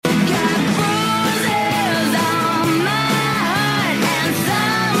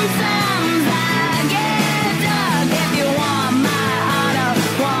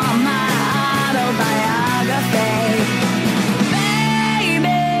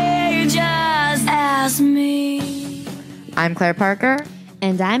I'm Claire Parker.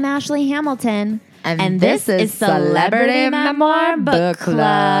 And I'm Ashley Hamilton. And this is Celebrity Memoir Book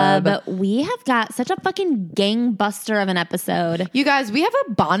Club. We have got such a fucking gangbuster of an episode. You guys, we have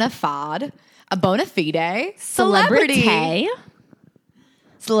a bona fide Celebrity.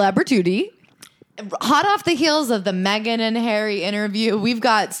 Celebrity. Hot off the heels of the Meghan and Harry interview, we've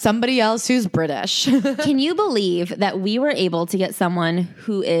got somebody else who's British. Can you believe that we were able to get someone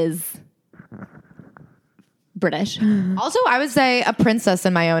who is British? Also, I would say a princess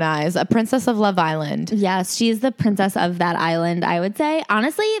in my own eyes, a princess of Love Island. Yes, she's the princess of that island, I would say.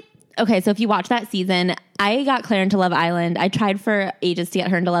 Honestly, okay, so if you watch that season, I got Claire into Love Island. I tried for ages to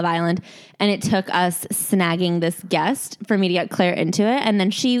get her into Love Island, and it took us snagging this guest for me to get Claire into it. And then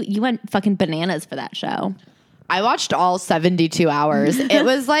you went fucking bananas for that show. I watched all 72 hours. It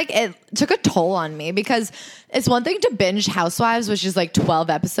was like, it took a toll on me because it's one thing to binge Housewives, which is like 12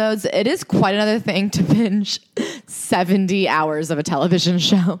 episodes. It is quite another thing to binge 70 hours of a television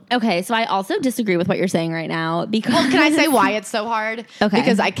show. Okay, so I also disagree with what you're saying right now because... Well, can I say why it's so hard? Okay.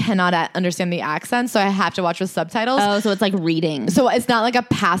 Because I cannot understand the accent, so I have to watch with subtitles. Oh, so it's like reading. So it's not like a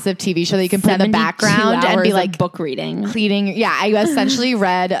passive TV show that you can put in the background and be like book reading. Cleaning. Yeah, I essentially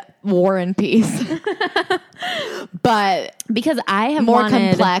read War and Peace. But because I have more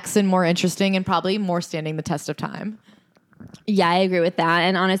complex and more interesting and probably more standing the test of time. Yeah, I agree with that.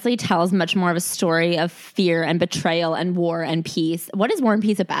 And honestly tells much more of a story of fear and betrayal and war and peace. What is War and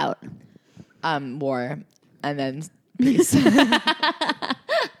Peace about? War and then peace.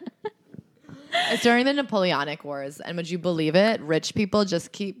 It's during the Napoleonic Wars, and would you believe it? Rich people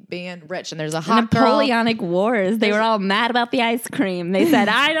just keep being rich, and there's a hot Napoleonic Wars. They were all mad about the ice cream. They said,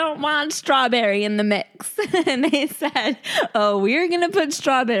 "I don't want strawberry in the mix," and they said, "Oh, we're gonna put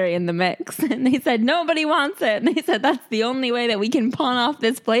strawberry in the mix," and they said, "Nobody wants it," and they said, "That's the only way that we can pawn off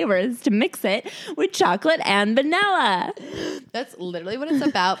this flavor is to mix it with chocolate and vanilla." That's literally what it's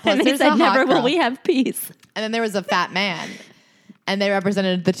about. Plus, and they said, "Never will we have peace." And then there was a fat man. And they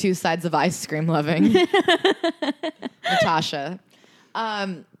represented the two sides of ice cream loving. Natasha.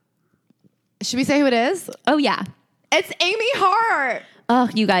 Should we say who it is? Oh, yeah. It's Amy Hart. Oh,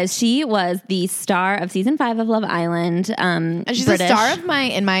 you guys, she was the star of season 5 of Love Island. And she's British. a star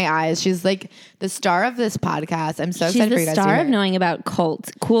in my eyes. She's like the star of this podcast. I'm so excited for you guys to hear. She's the star of knowing about cool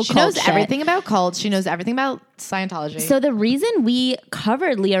cult She knows shit. everything about cults. She knows everything about Scientology. So the reason we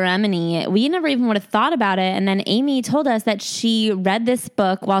covered Leah Remini, we never even would have thought about it. And then Amy told us that she read this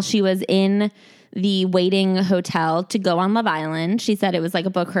book while she was in the waiting hotel to go on Love Island. She said it was like a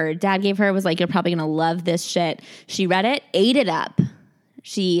book her dad gave her. Was like, "You're probably going to love this shit." She read it, ate it up.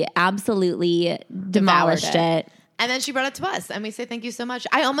 She absolutely demolished it. And then she brought it to us, and we say thank you so much.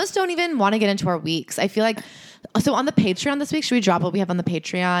 I almost don't even want to get into our weeks. I feel like, so on the Patreon this week, should we drop what we have on the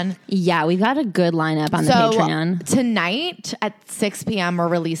Patreon? Yeah, we've got a good lineup on the Patreon. Tonight at 6 p.m., we're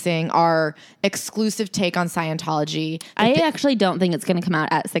releasing our exclusive take on Scientology. I actually don't think it's going to come out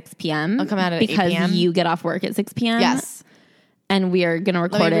at 6 p.m. It'll come out at 8 because p.m. you get off work at 6 p.m. Yes. And we are going to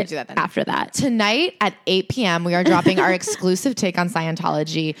record it after that. Tonight at 8 p.m., we are dropping our exclusive take on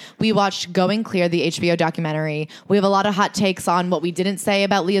Scientology. We watched Going Clear, the HBO documentary. We have a lot of hot takes on what we didn't say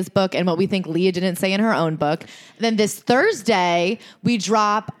about Leah's book and what we think Leah didn't say in her own book. And then this Thursday, we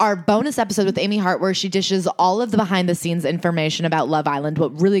drop our bonus episode with Amy Hart where she dishes all of the behind-the-scenes information about Love Island,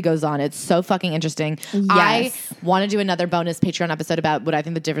 what really goes on. It's so fucking interesting. Yes. I want to do another bonus Patreon episode about what I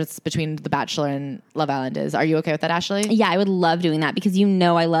think the difference between The Bachelor and Love Island is. Are you okay with that, Ashley? Yeah, I would love doing that because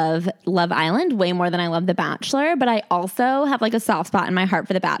I love Love Island way more than I love The Bachelor, but I also have like a soft spot in my heart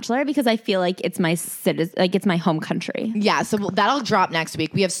for The Bachelor because I feel like it's my it's my home country. Yeah, so that'll drop next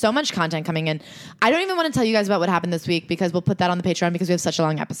week. We have so much content coming in. I don't even want to tell you guys about what happened this week because we'll put that on the Patreon because we have such a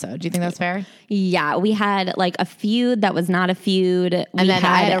long episode. Do you think that's fair? Yeah, we had like a feud that was not a feud. And then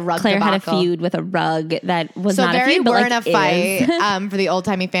I had a rug Claire debacle. Had a feud with a rug that was so not a feud, but we're in like a fight for the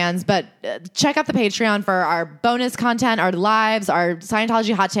old-timey fans. But check out the Patreon for our bonus content, our lives, our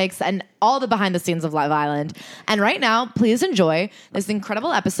Scientology hot takes, and all the behind the scenes of Love Island. And right now, please enjoy this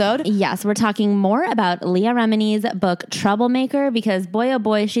incredible episode. Yes, we're talking more about Leah Remini's book, Troublemaker, because boy, oh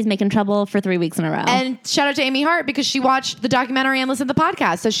boy, she's making trouble for 3 weeks in a row. And shout out to Amy Hart because she watched the documentary and listened to the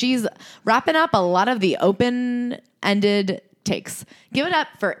podcast. So she's wrapping up a lot of the open-ended takes. Give it up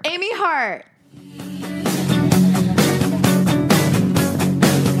for Amy Hart.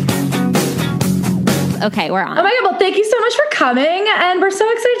 Okay, we're on. Oh my God, well, thank you so much for coming, and we're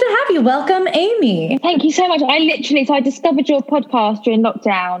so excited to have you. Welcome, Amy. Thank you so much. I discovered your podcast during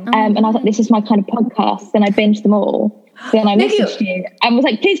lockdown, and I was like, this is my kind of podcast, and I binged them all. Then I messaged you and was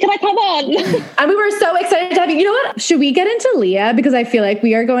like, please, can I come on? And we were so excited to have you. You know what? Should we get into Leah? Because I feel like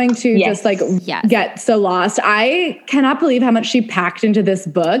we are going to just get so lost. I cannot believe how much she packed into this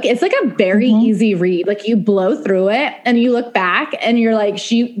book. It's like a very easy read. Like you blow through it and you look back and you're like,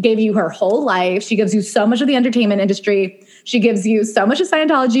 she gave you her whole life. She gives you so much of the entertainment industry. She gives you so much of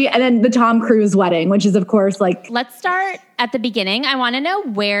Scientology, and then the Tom Cruise wedding, which is of course like. Let's start at the beginning. I want to know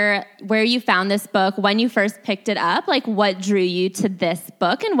where you found this book, when you first picked it up, like what drew you to this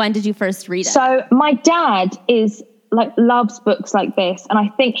book, and when did you first read it? So my dad loves books like this, and I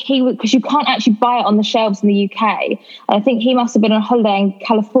think he would, because you can't actually buy it on the shelves in the UK. And I think he must have been on holiday in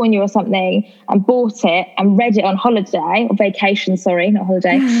California or something and bought it and read it on holiday or vacation. Sorry, not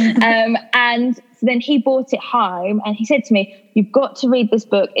holiday. And so then he brought it home and he said to me, "You've got to read this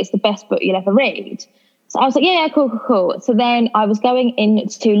book. It's the best book you'll ever read." So I was like, yeah, cool. So then I was going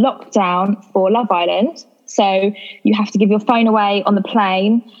into lockdown for Love Island. So you have to give your phone away on the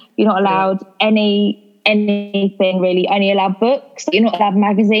plane. You're not allowed anything really, only allowed books. You're not allowed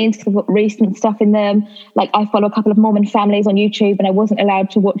magazines because they've got recent stuff in them. Like I follow a couple of Mormon families on YouTube and I wasn't allowed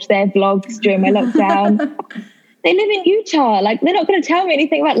to watch their vlogs during my lockdown. They live in Utah. Like they're not going to tell me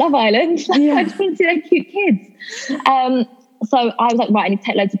anything about Love Island. Like, I just want to see their cute kids. So I was like, right, I need to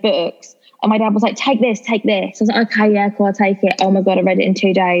take loads of books. And my dad was like, take this. I was like, okay, yeah, cool, I'll take it. Oh my God, I read it in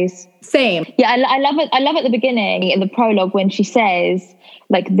 2 days. Same. Yeah, I love it. I love at the beginning, in the prologue, when she says,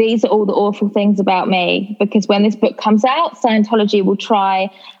 like, these are all the awful things about me. Because when this book comes out, Scientology will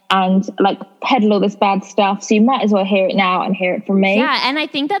try and like peddle all this bad stuff. So you might as well hear it now and hear it from me. Yeah, and I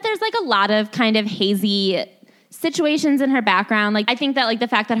think that there's like a lot of kind of hazy situations in her background. Like I think that like the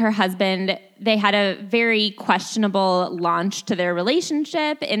fact that her husband, they had a very questionable launch to their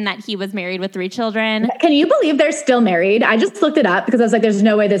relationship in that he was married with 3 children. Can you believe they're still married? I just looked it up because I was like, there's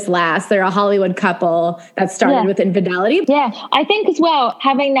no way this lasts. They're a Hollywood couple that started with infidelity. Yeah, I think as well,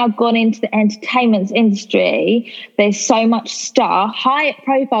 having now gone into the entertainment industry, there's so much stuff, high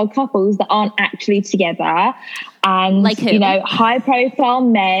profile couples that aren't actually together. And, like who? You know, high profile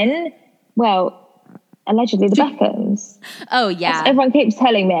men, well, allegedly the Beckhams. Oh, yeah. That's, everyone keeps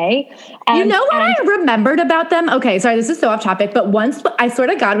telling me. You know what I remembered about them? Okay, sorry, this is so off topic, but once, I swear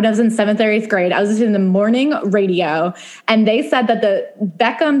to God, when I was in 7th or 8th grade, I was listening to the morning radio, and they said that the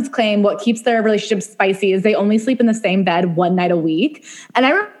Beckhams claim what keeps their relationship spicy is they only sleep in the same bed 1 night a week. And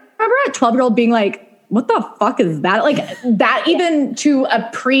I remember a 12-year-old being like, what the fuck is that? Like that even to a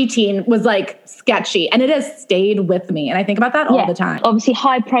preteen was like sketchy, and it has stayed with me. And I think about that all the time. Obviously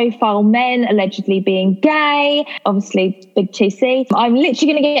high profile men allegedly being gay, obviously big TC. I'm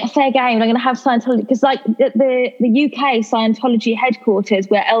literally going to get a fair game. I'm going to have Scientology because like the UK Scientology headquarters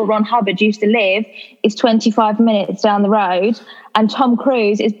where L. Ron Hubbard used to live is 25 minutes down the road. And Tom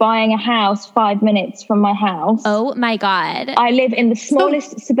Cruise is buying a house 5 minutes from my house. Oh my God. I live in the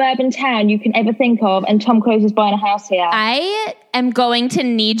smallest suburban town you can ever think of, and Tom Cruise is buying a house here. I am going to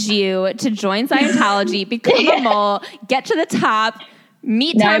need you to join Scientology, become a mole, get to the top,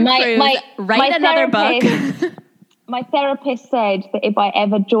 meet Tom Cruise, write another book. My therapist said that if I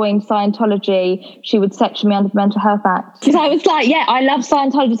ever joined Scientology, she would section me under the Mental Health Act. Because I was like, yeah, I love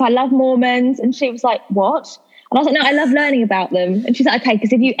Scientologists, I love Mormons. And she was like, what? And I was like, no, I love learning about them. And she's like, okay,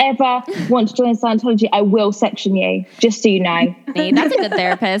 because if you ever want to join Scientology, I will section you, just so you know. That's a good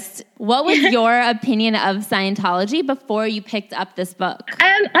therapist. What was your opinion of Scientology before you picked up this book?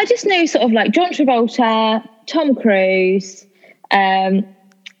 I just knew sort of like John Travolta, Tom Cruise. I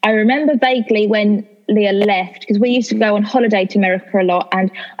remember vaguely when Leah left, because we used to go on holiday to America a lot, and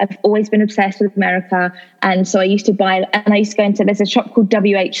I've always been obsessed with America. And so I used to there's a shop called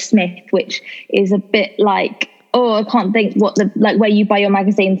W.H. Smith, which is a bit like, I can't think where you buy your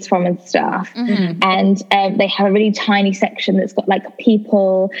magazines from and stuff. Mm-hmm. And they have a really tiny section that's got like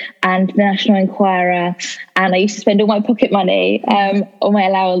People and the National Enquirer. And I used to spend all my pocket money, all my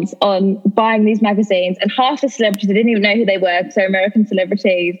allowance on buying these magazines. And half the celebrities, I didn't even know who they were because they're American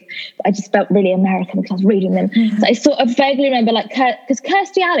celebrities. But I just felt really American because I was reading them. Mm-hmm. So I sort of vaguely remember, like, because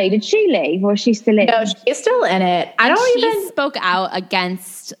Kirstie Alley, did she leave or is she still in? No, she's still in it. She spoke out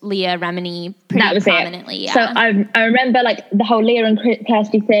against Leah Remini pretty prominently. Yeah. So I remember like the whole Leah and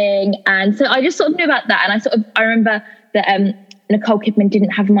Kirstie thing. And so I just sort of knew about that. And I remember that Nicole Kidman didn't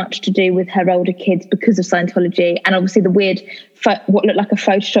have much to do with her older kids because of Scientology. And obviously the weird, what looked like a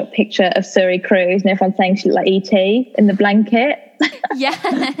Photoshop picture of Suri Cruise, and everyone saying she looked like E.T. in the blanket. Yeah.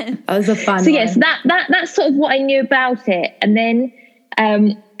 That was a fun one. So yes, that's sort of what I knew about it. And then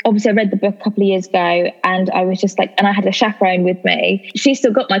obviously I read the book a couple of years ago, and I was just like, and I had a chaperone with me. She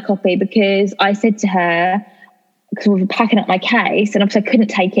still got my copy because I said to her, because we were packing up my case, and obviously I couldn't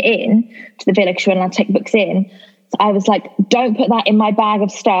take it in to the villa because she wasn't allowed to take books in. So I was like, don't put that in my bag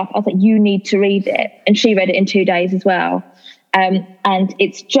of stuff. I was like, you need to read it. And she read it in 2 days as well. And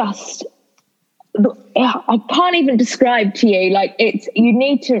it's just, I can't even describe to you, like you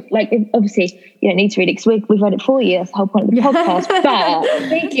need to, like, obviously you don't need to read it because we've read it for you. That's the whole point of the podcast. But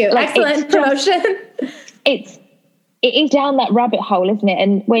thank you. Like, excellent promotion. It is down that rabbit hole, isn't it?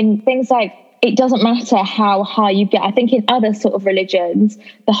 And when things like, it doesn't matter how high you get. I think in other sort of religions,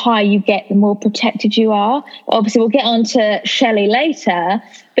 the higher you get, the more protected you are. Obviously, we'll get on to Shelley later,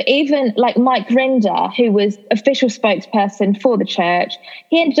 but even like Mike Rinder, who was official spokesperson for the church,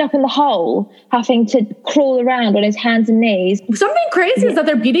 he ended up in the hole, having to crawl around on his hands and knees. Something crazy is that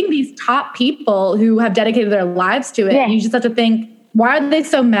they're beating these top people who have dedicated their lives to it. Yeah. You just have to think, why are they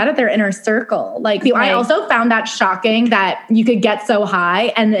so mad at their inner circle? Like, I also found that shocking that you could get so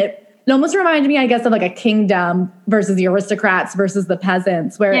high, and it almost reminded me, I guess, of like a kingdom versus the aristocrats versus the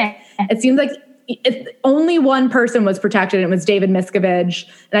peasants, where it seems like only one person was protected, and it was David Miscavige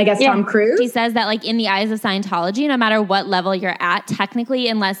and I guess Tom Cruise. She says that, like, in the eyes of Scientology, no matter what level you're at, technically,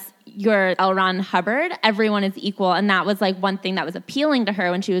 unless you're L. Ron Hubbard, everyone is equal. And that was like one thing that was appealing to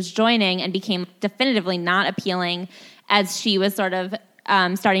her when she was joining, and became definitively not appealing as she was sort of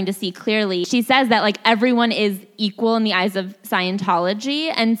starting to see clearly. She says that, like, everyone is equal in the eyes of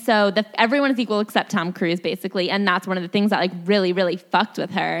Scientology, and so everyone is equal except Tom Cruise, basically, and that's one of the things that, like, really, really fucked with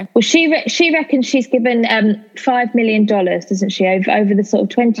her. Well, she reckons she's given $5 million, doesn't she, over the sort of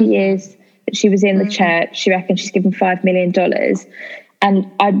 20 years that she was in the church. She reckons she's given $5 million.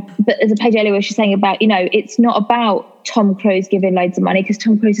 But there's a page earlier where she's saying about, you know, it's not about Tom Cruise giving loads of money, because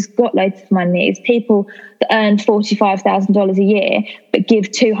Tom Cruise has got loads of money. It's people that earn $45,000 a year but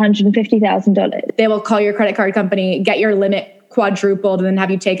give $250,000. They will call your credit card company, get your limit quadrupled, and then have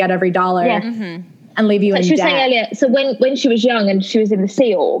you take out every dollar and leave you in debt. She was saying earlier, so when she was young and she was in the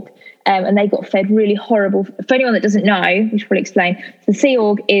Sea Org, and they got fed really horrible. For anyone that doesn't know, we should probably explain. The Sea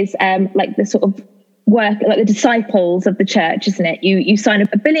Org is like the sort of work, like the disciples of the church, isn't it? You sign up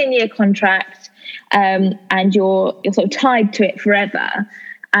a 1 billion year contract, and you're sort of tied to it forever.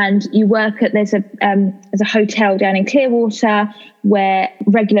 And you work at there's a hotel down in Clearwater where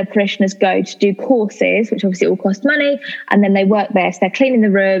regular parishioners go to do courses, which obviously all cost money, and then they work there. So they're cleaning the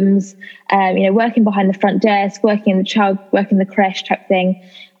rooms, working behind the front desk, working in the creche type thing.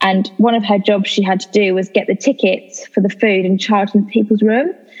 And one of her jobs she had to do was get the tickets for the food and charge them to people's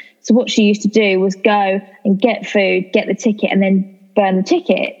room. So what she used to do was go and get food, get the ticket, and then burn the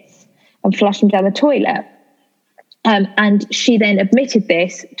tickets and flush them down the toilet. And she then admitted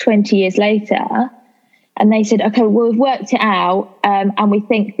this 20 years later. And they said, okay, well, we've worked it out, and we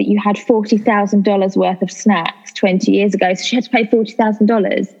think that you had $40,000 worth of snacks 20 years ago. So she had to pay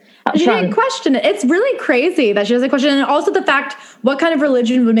 $40,000 up she front. didn't question it. It's really crazy that she doesn't question it. And also the fact, what kind of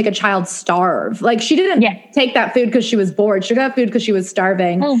religion would make a child starve? Like, she didn't take that food because she was bored. She got food because she was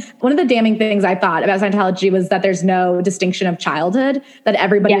starving. One of the damning things I thought about Scientology was that there's no distinction of childhood, that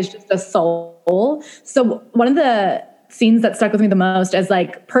everybody is just a soul. So one of the scenes that stuck with me the most as,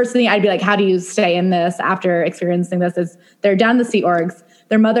 like, personally, I'd be like, how do you stay in this after experiencing this? Is they're down the Sea Orgs.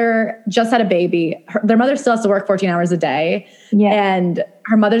 Their mother just had a baby. Their mother still has to work 14 hours a day. And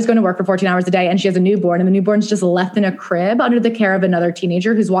her mother's going to work for 14 hours a day, and she has a newborn, and the newborn's just left in a crib under the care of another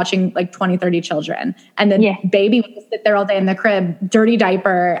teenager who's watching like 20, 30 children. And the baby would just sit there all day in the crib, dirty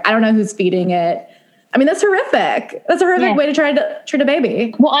diaper. I don't know who's feeding it. I mean, that's horrific. That's a horrific way to try to treat a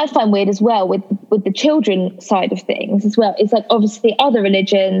baby. What I find weird as well with the children side of things as well is, like, obviously other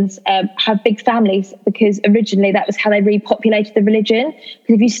religions have big families, because originally that was how they repopulated the religion.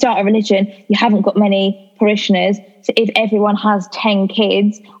 Because if you start a religion, you haven't got many parishioners. So if everyone has 10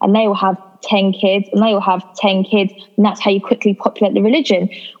 kids, and they will have 10 kids, and they will have 10 kids, and that's how you quickly populate the religion.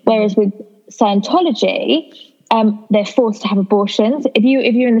 Whereas with Scientology, they're forced to have abortions. If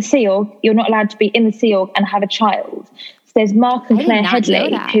you're in the Sea Org, you're not allowed to be in the Sea Org and have a child. So there's Mark and Claire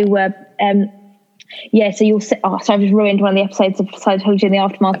Headley, who were, so you'll see, so I've just ruined one of the episodes of Scientology in the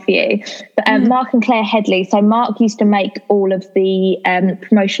aftermath for you. But Mark and Claire Headley, so Mark used to make all of the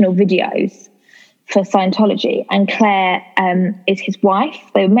promotional videos for Scientology, and Claire is his wife.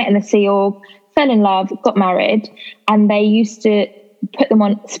 They met in the Sea Org, fell in love, got married, and they used to put them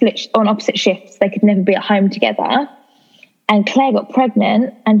on opposite shifts. They could never be at home together. And Claire got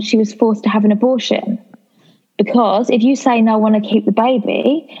pregnant, and she was forced to have an abortion, because if you say no, I want to keep the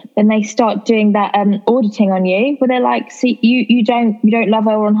baby, then they start doing that auditing on you, where they're like, see, you don't love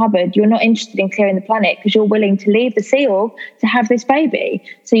L. Ron Hubbard. You're not interested in clearing the planet because you're willing to leave the Sea Org to have this baby.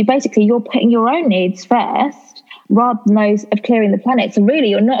 So you're putting your own needs first rather than those of clearing the planet. So really,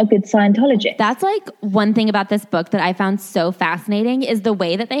 you're not a good Scientologist. That's like one thing about this book that I found so fascinating, is the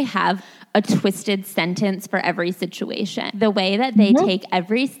way that they have a twisted sentence for every situation. The way that they take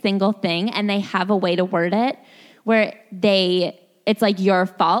every single thing and they have a way to word it where it's like your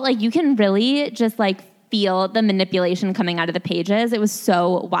fault. Like you can really just like feel the manipulation coming out of the pages. It was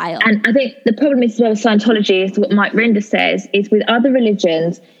so wild. And I think the problem is with Scientology is what Mike Rinder says is with other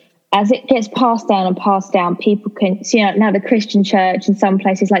religions, as it gets passed down, people can, so, now the Christian church in some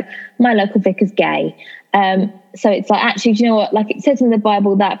places, like my local vicar's gay. So it's like, actually, do you know what? Like it says in the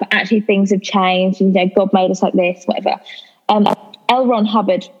Bible that, but actually things have changed. And, God made us like this, whatever. L. Ron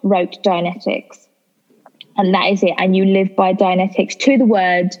Hubbard wrote Dianetics, and that is it. And you live by Dianetics to the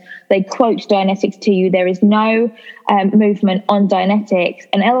word. They quote Dianetics to you. There is no movement on Dianetics.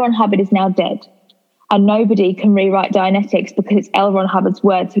 And L. Ron Hubbard is now dead. And nobody can rewrite Dianetics because it's L. Ron Hubbard's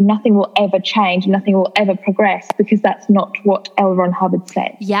word. So nothing will ever change. Nothing will ever progress because that's not what L. Ron Hubbard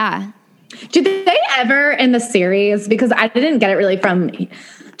said. Yeah. Did they ever in the series, because I didn't get it really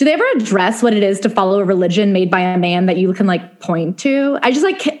do they ever address what it is to follow a religion made by a man that you can like point to? I just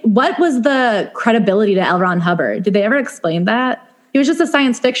like, what was the credibility to L. Ron Hubbard? Did they ever explain that? He was just a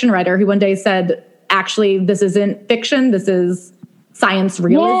science fiction writer who one day said, actually, this isn't fiction. This is science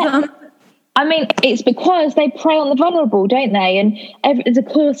realism. Yeah. I mean, it's because they prey on the vulnerable, don't they? And there's a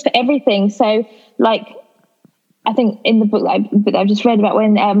cause for everything. So like, I think in the book that I've just read about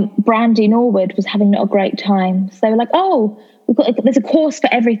when Brandy Norwood was having not a great time. So they were like, there's a course for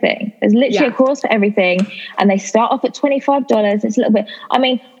everything. There's literally a course for everything. And they start off at $25. It's a little bit, I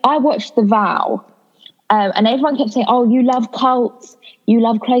mean, I watched The Vow and everyone kept saying, oh, you love cults, you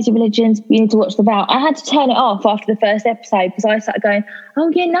love crazy religions, you need to watch The Vow. I had to turn it off after the first episode because I started going, oh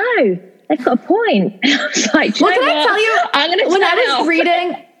yeah, no, they've got a point. I was like, well, can I tell you, I'm going to when I was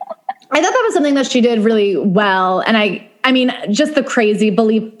reading, I thought that was something that she did really well. And I mean, just the crazy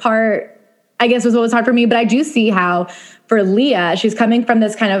belief part, I guess, was what was hard for me. But I do see how for Leah, she's coming from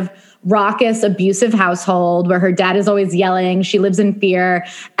this kind of raucous, abusive household where her dad is always yelling. She lives in fear.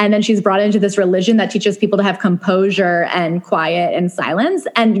 And then she's brought into this religion that teaches people to have composure and quiet and silence.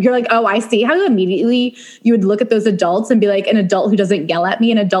 And you're like, oh, I see how immediately you would look at those adults and be like, an adult who doesn't yell at me,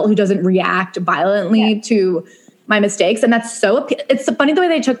 an adult who doesn't react violently to my mistakes. And that's it's funny the way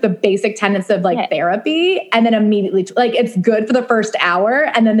they took the basic tenets of like therapy and then immediately like it's good for the first hour.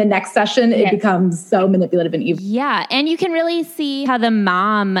 And then the next session, it becomes so manipulative and evil. Yeah. And you can really see how the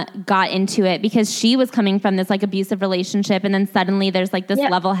mom got into it because she was coming from this like abusive relationship. And then suddenly there's like this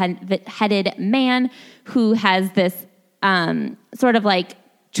level-headed man who has this sort of like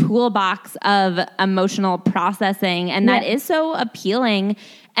toolbox of emotional processing. And that is so appealing.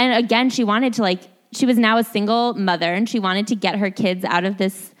 And again, she was now a single mother and she wanted to get her kids out of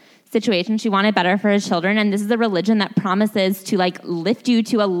this situation. She wanted better for her children. And this is a religion that promises to like lift you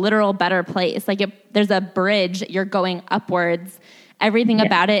to a literal better place. Like there's a bridge, you're going upwards. Everything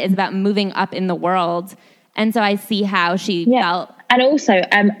about it is about moving up in the world. And so I see how she felt. And also,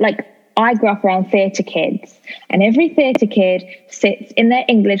 I grew up around theatre kids and every theatre kid sits in their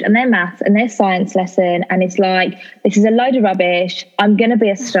English and their maths and their science lesson. And it's like, this is a load of rubbish. I'm going to be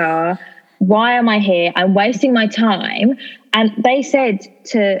a star. Why am I here? I'm wasting my time. And they said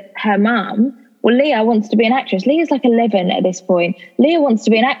to her mum, well, Leah wants to be an actress. Leah's like 11 at this point. Leah wants to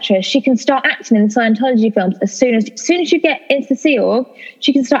be an actress. She can start acting in the Scientology films as soon as you get into the Sea Org,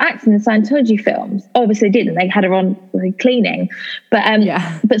 she can start acting in the Scientology films. Obviously they didn't. They had her on cleaning. But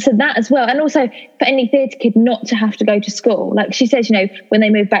so that as well. And also for any theatre kid not to have to go to school. Like she says, when they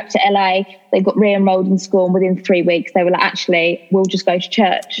moved back to LA, they got re-enrolled in school and within 3 weeks they were like, actually, we'll just go to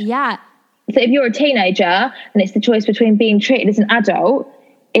church. Yeah. So if you're a teenager and it's the choice between being treated as an adult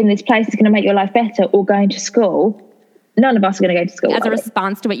in this place that's going to make your life better or going to school, none of us are going to go to school. As a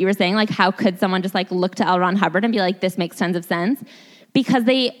response to what you were saying, like how could someone just like look to L. Ron Hubbard and be like, this makes tons of sense? Because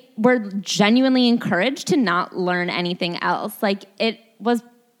they were genuinely encouraged to not learn anything else. Like it was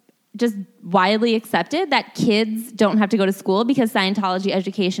just widely accepted that kids don't have to go to school because Scientology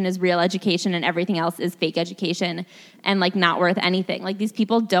education is real education and everything else is fake education and like not worth anything. Like these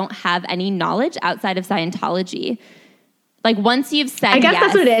people don't have any knowledge outside of Scientology. Like once you've said, I guess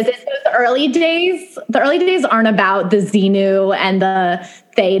that's what it is. It's those early days. The early days aren't about the Xenu and the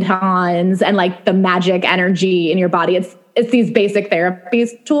Thadons and like the magic energy in your body. It's these basic therapy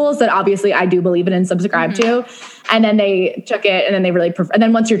tools that obviously I do believe in and subscribe to. And then they took it and then they really, and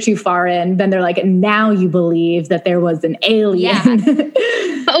then once you're too far in, then they're like, now you believe that there was an alien.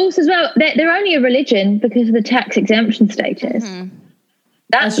 Yeah. But also as well, they're only a religion because of the tax exemption status.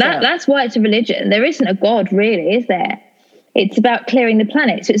 That's why it's a religion. There isn't a God really, is there? It's about clearing the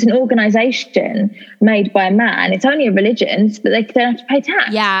planet. So it's an organization made by a man. It's only a religion so that they don't have to pay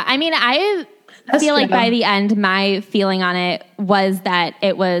tax. Yeah. I mean, feel like by the end, my feeling on it was that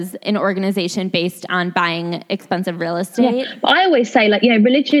it was an organization based on buying expensive real estate. Yeah. But I always say, like,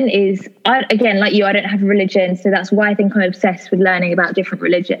 religion is, again, like you, I don't have a religion. So that's why I think I'm obsessed with learning about different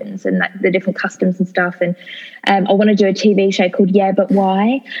religions and like the different customs and stuff. And I want to do a TV show called Yeah, But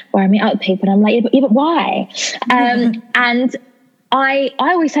Why, where I meet up with people and I'm like, yeah, but why? And I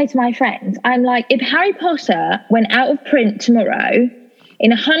always say to my friends, I'm like, if Harry Potter went out of print tomorrow, in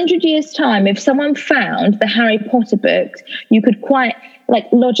 100 years' time, if someone found the Harry Potter books, you could quite like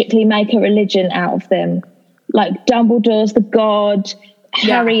logically make a religion out of them. Like Dumbledore's the god,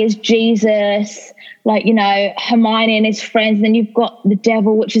 Harry is Jesus, like, Hermione and his friends, and then you've got the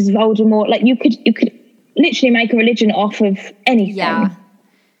devil, which is Voldemort. Like you could literally make a religion off of anything. Yeah.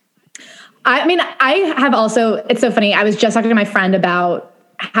 I mean, I have also, it's so funny. I was just talking to my friend about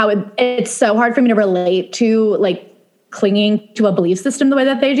how it's so hard for me to relate to like clinging to a belief system the way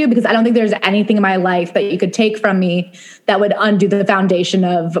that they do, because I don't think there's anything in my life that you could take from me that would undo the foundation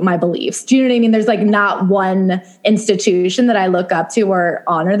of my beliefs. Do you know what I mean? There's like not one institution that I look up to or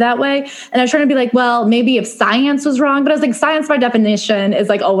honor that way. And I was trying to be like, well, maybe if science was wrong, but I was like, science by definition is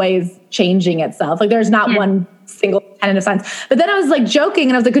like always changing itself. Like there's not one single tenet of science. But then I was like joking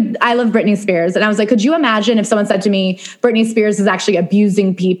and I was like, I love Britney Spears. And I was like, could you imagine if someone said to me, Britney Spears is actually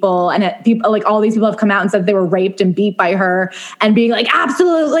abusing people, and people like all these people have come out and said they were raped and beat by her, and being like,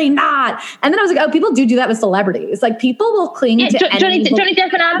 absolutely not. And then I was like, oh, people do that with celebrities. Like people will cling to Johnny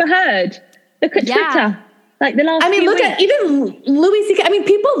Depp and Amber Heard. Look at Twitter. Like the last look weeks. at even Louis C.K. I mean,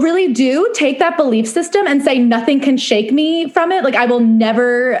 people really do take that belief system and say nothing can shake me from it. Like I will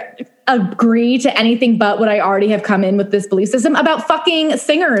never agree to anything but what I already have come in with this belief system about fucking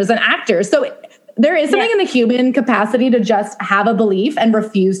singers and actors. So there is something in the human capacity to just have a belief and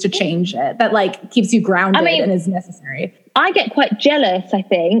refuse to change it that like keeps you grounded and is necessary. I get quite jealous, I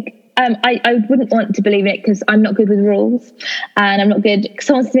think. I wouldn't want to believe in it because I'm not good with rules and I'm not good.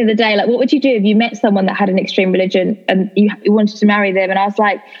 Someone said the other day, like, what would you do if you met someone that had an extreme religion and you wanted to marry them? And I was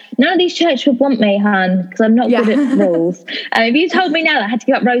like, none of these churches would want me, hun, because I'm not good at rules. If you told me now that I had to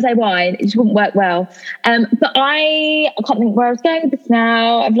give up rosé wine, it just wouldn't work well. But I can't think where I was going with this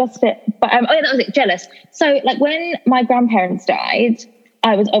now. I've lost it. But that was it, jealous. So like when my grandparents died,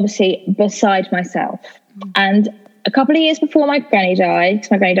 I was obviously beside myself. And a couple of years before my granny died,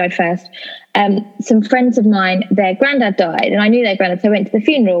 because my granny died first, some friends of mine, their granddad died, and I knew their granddad, so I went to the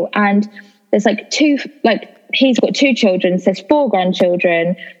funeral. And there's he's got 2 children, so there's 4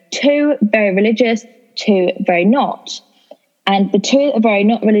 grandchildren, 2 very religious, 2 very not. And the 2 that are very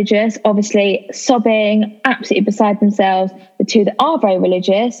not religious, obviously sobbing, absolutely beside themselves. The 2 that are very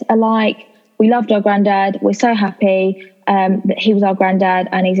religious are like, we loved our granddad, we're so happy that he was our granddad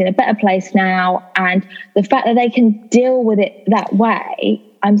and he's in a better place now. And the fact that they can deal with it that way,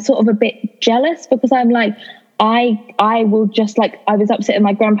 I'm sort of a bit jealous, because I'm like, I will just like, I was upset at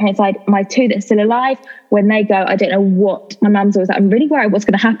my grandparents' side, my 2 that are still alive, when they go, I don't know what. My mum's always like, I'm really worried what's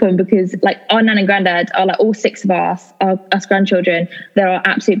going to happen, because like our nan and granddad are like all 6 of us grandchildren, they're our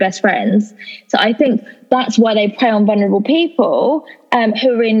absolute best friends. So I think that's why they prey on vulnerable people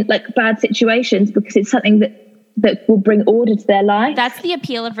who are in like bad situations, because it's something that will bring order to their life. That's the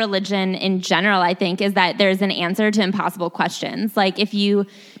appeal of religion in general, I think, is that there's an answer to impossible questions. Like if you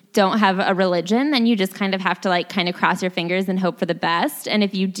don't have a religion, then you just kind of have to like kind of cross your fingers and hope for the best. And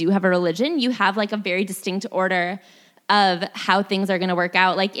if you do have a religion, you have like a very distinct order of how things are going to work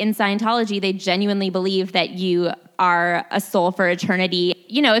out. Like in Scientology, they genuinely believe that you are a soul for eternity.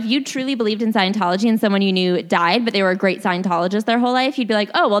 You know, if you truly believed in Scientology and someone you knew died, but they were a great Scientologist their whole life, you'd be like,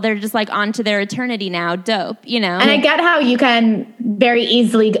 oh, well, they're just like on to their eternity now. Dope, you know? And I get how you can very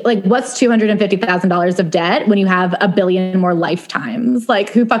easily, like, what's $250,000 of debt when you have a billion more lifetimes? Like,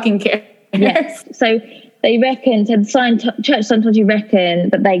 who fucking cares? Yes. So they reckon, so the Church Scientology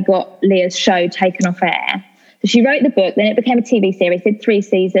reckon that they got Leah's show taken off air. So she wrote the book, then it became a TV series, did 3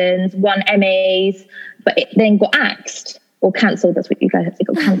 seasons, won Emmys, but it then got axed or cancelled. That's what you guys have to, it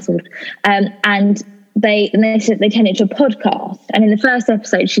got cancelled. And they said they turned it into a podcast. And in the first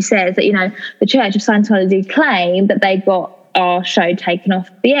episode, she says that, you know, the Church of Scientology claimed that they got our show taken off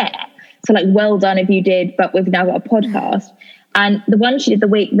the air. So like, well done if you did, but we've now got a podcast. And the one she did the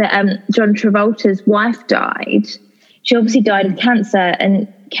week that John Travolta's wife died, she obviously died of cancer,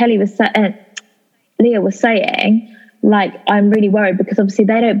 and Leah was saying, like, I'm really worried because obviously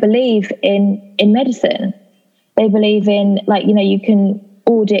they don't believe in medicine. They believe in, like, you know, you can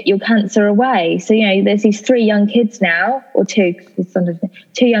audit your cancer away. So, you know, there's these 3 young kids now, or 2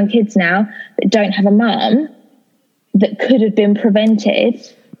 young kids now that don't have a mum that could have been prevented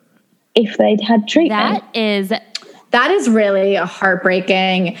if they'd had treatment. That is That is really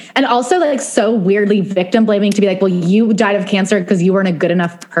heartbreaking. And also like so weirdly victim blaming to be like, well, you died of cancer because you weren't a good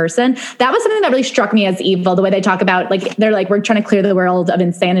enough person. That was something that really struck me as evil, the way they talk about, like, they're like, we're trying to clear the world of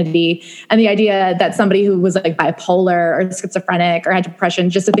insanity. And the idea that somebody who was like bipolar or schizophrenic or had depression,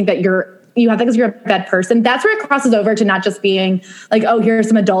 just to think that you have that because you're a bad person. That's where it crosses over to not just being like, oh, here's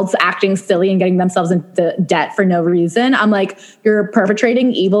some adults acting silly and getting themselves into debt for no reason. I'm like, you're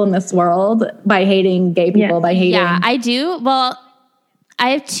perpetrating evil in this world by hating gay people, by hating. Yeah, I do. Well, I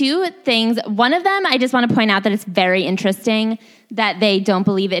have two things. One of them, I just want to point out that it's very interesting that they don't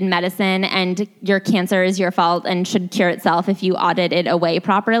believe in medicine and your cancer is your fault and should cure itself if you audit it away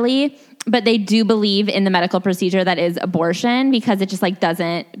properly. But they do believe in the medical procedure that is abortion because it just like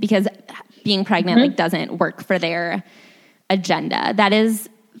doesn't, because being pregnant like doesn't work for their agenda. That is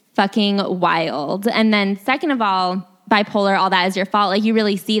fucking wild. And then second of all, bipolar, all that is your fault. Like you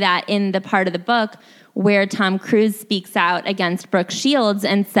really see that in the part of the book where Tom Cruise speaks out against Brooke Shields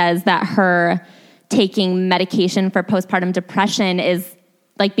and says that her taking medication for postpartum depression is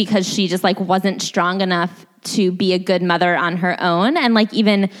like because she just like wasn't strong enough to be a good mother on her own. And like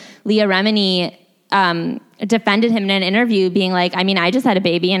even Leah Remini defended him in an interview being like, I mean, I just had a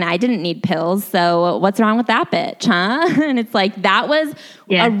baby and I didn't need pills. So what's wrong with that bitch, huh? And it's like, that was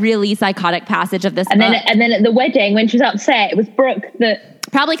a really psychotic passage of this book. And then at the wedding, when she was upset, it was Brooke that...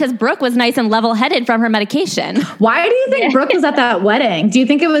 Probably because Brooke was nice and level-headed from her medication. Why do you think Brooke was at that wedding? Do you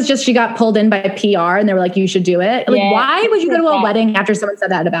think it was just she got pulled in by PR and they were like, you should do it? Like, why would you go to a wedding after someone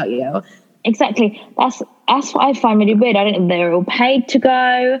said that about you? Exactly. That's what I find really weird. I don't know if they were all paid to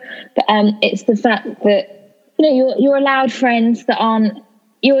go, but it's the fact that, you know, you're allowed friends that aren't...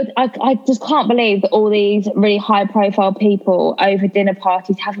 I just can't believe that all these really high-profile people over dinner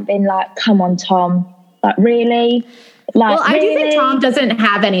parties haven't been like, come on, Tom. Like, really? Like, well, I do think Tom doesn't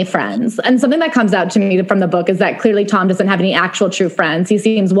have any friends. And something that comes out to me from the book is that clearly Tom doesn't have any actual true friends. He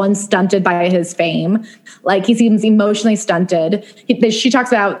seems stunted by his fame. Like he seems emotionally stunted. She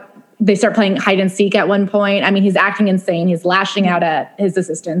talks about they start playing hide and seek at one point. I mean, he's acting insane. He's lashing out at his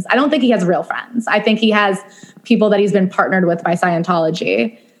assistants. I don't think he has real friends. I think he has people that he's been partnered with by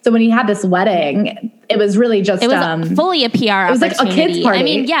Scientology. So when he had this wedding, it was really just... It was fully a PR opportunity. It was like a kid's party. I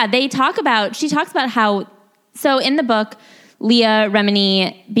mean, yeah, she talks about how... So in the book, Leah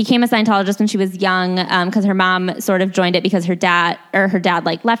Remini became a Scientologist when she was young because her mom sort of joined it because her dad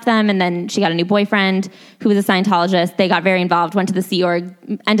like left them, and then she got a new boyfriend who was a Scientologist. They got very involved, went to the Sea Org,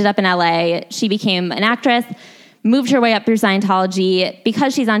 ended up in LA. She became an actress, moved her way up through Scientology.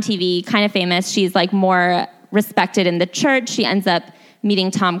 Because she's on TV, kind of famous, she's like more respected in the church. She ends up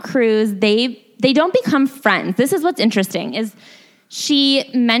meeting Tom Cruise. They don't become friends. This is what's interesting is she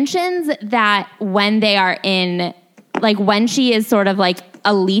mentions that when they are in, like when she is sort of like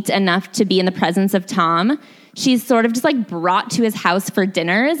elite enough to be in the presence of Tom, she's sort of just like brought to his house for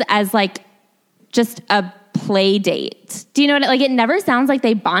dinners as like just a play date. Do you know what, like it never sounds like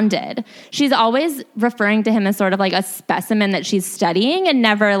they bonded. She's always referring to him as sort of like a specimen that she's studying and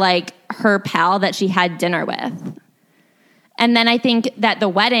never like her pal that she had dinner with. And then I think that the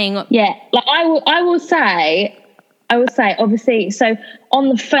wedding... Yeah, like I will say, obviously, so on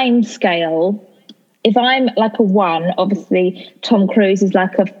the fame scale, if I'm like a 1, obviously Tom Cruise is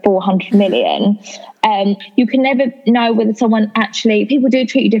like a 400 million. You can never know whether someone actually... People do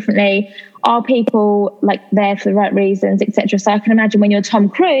treat you differently. Are people like there for the right reasons, etc.? So I can imagine when you're Tom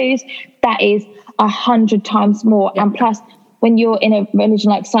Cruise, that is 100 times more. Yeah. And plus... when you're in a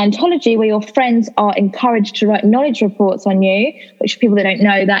religion like Scientology, where your friends are encouraged to write knowledge reports on you, which for people that don't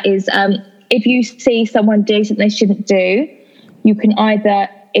know, that is, if you see someone do something they shouldn't do, you can either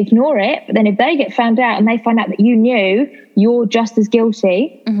ignore it, but then if they get found out and they find out that you knew, you're just as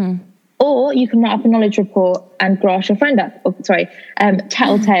guilty, or you can write up a knowledge report and grass your friend up. Oh, sorry,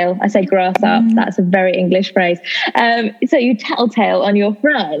 tattletale. I say grass up. That's a very English phrase. So you tattletale on your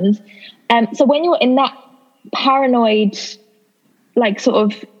friend. So when you're in that paranoid... like sort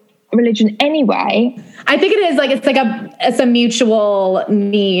of religion anyway. I think it is like it's a mutual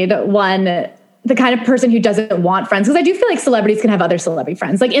need. The kind of person who doesn't want friends, because I do feel like celebrities can have other celebrity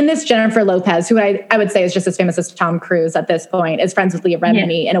friends. Like in this, Jennifer Lopez, who I would say is just as famous as Tom Cruise at this point, is friends with Leah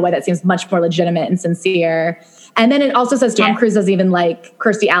Remini in a way that seems much more legitimate and sincere. And then it also says Tom Cruise doesn't even like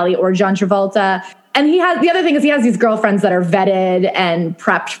Kirstie Alley or John Travolta. And the other thing is he has these girlfriends that are vetted and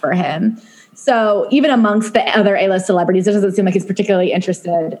prepped for him. So even amongst the other A-list celebrities, it doesn't seem like he's particularly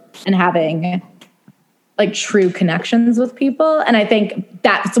interested in having like true connections with people. And I think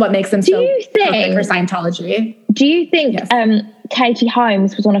that's what makes him so perfect for Scientology. Do you think Katie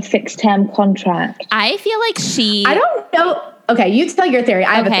Holmes was on a fixed term contract? I feel like I don't know. Okay, you tell your theory.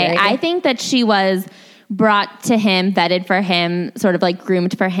 I have a theory. I think that she was brought to him, vetted for him, sort of like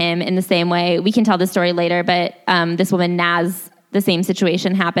groomed for him in the same way. We can tell the story later, but this woman, Naz, the same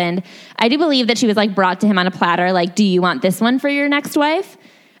situation happened. I do believe that she was like brought to him on a platter, like, do you want this one for your next wife?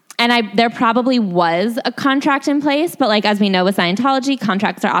 And there probably was a contract in place, but like, as we know with Scientology,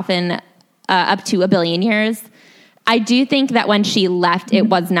 contracts are often up to 1 billion years. I do think that when she left, it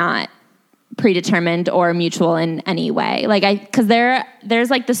was not predetermined or mutual in any way. Like because there's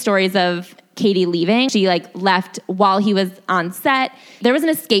like the stories of Katie leaving. She like left while he was on set. There was an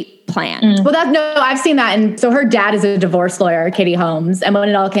escape plan. Well, I've seen that. And so her dad is a divorce lawyer, Katie Holmes. And when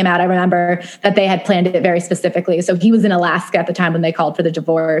it all came out, I remember that they had planned it very specifically. So he was in Alaska at the time when they called for the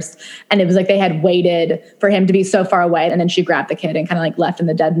divorce. And it was like they had waited for him to be so far away. And then she grabbed the kid and kind of like left in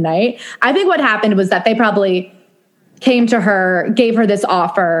the dead of night. I think what happened was that they probably came to her, gave her this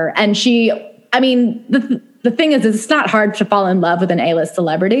offer. And the thing is, it's not hard to fall in love with an A-list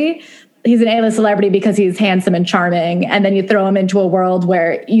celebrity. He's an A-list celebrity because he's handsome and charming. And then you throw him into a world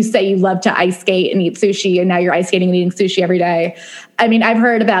where you say you love to ice skate and eat sushi, and now you're ice skating and eating sushi every day. I mean, I've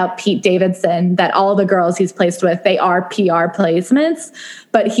heard about Pete Davidson, that all the girls he's placed with, they are PR placements,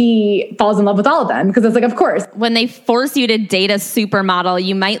 but he falls in love with all of them because it's like, of course. When they force you to date a supermodel,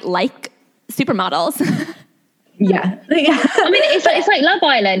 you might like supermodels. Yeah. I mean, it's like Love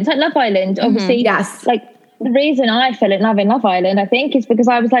Island. It's like Love Island, obviously. Yes. Like, the reason I fell in love in Love Island, I think, is because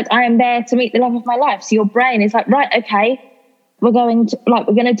I was like, I am there to meet the love of my life. So your brain is like, right, okay, we're going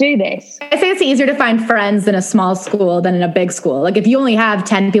to do this. I say it's easier to find friends in a small school than in a big school. Like if you only have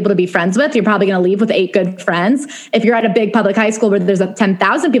 10 people to be friends with, you're probably going to leave with 8 good friends. If you're at a big public high school where there's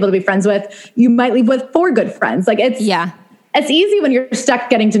 10,000 people to be friends with, you might leave with 4 good friends. Like it's easy when you're stuck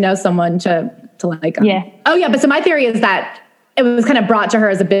getting to know someone to like them. Yeah. Oh yeah. But so my theory is that it was kind of brought to her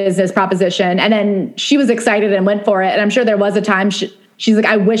as a business proposition, and then she was excited and went for it. And I'm sure there was a time she's like,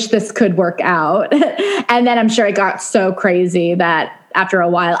 I wish this could work out. And then I'm sure it got so crazy that after a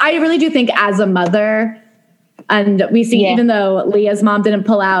while, I really do think as a mother, and we see, even though Leah's mom didn't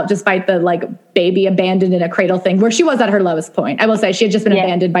pull out despite the like baby abandoned in a cradle thing, where she was at her lowest point. I will say she had just been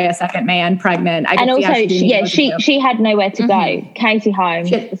abandoned by a second man, pregnant. She had nowhere to go. Katie Holmes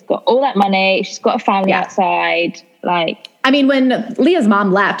has got all that money. She's got a family outside. Like, I mean, when Leah's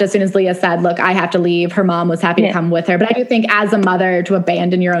mom left, as soon as Leah said, look, I have to leave, her mom was happy to come with her. But I do think as a mother, to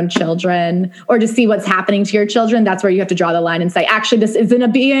abandon your own children or to see what's happening to your children, that's where you have to draw the line and say, actually, this isn't a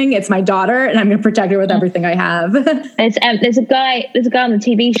being, it's my daughter, and I'm going to protect her with everything I have. There's a guy on the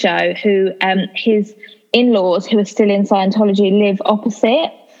TV show who his in-laws, who are still in Scientology, live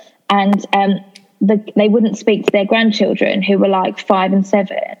opposite, and they wouldn't speak to their grandchildren, who were like 5 and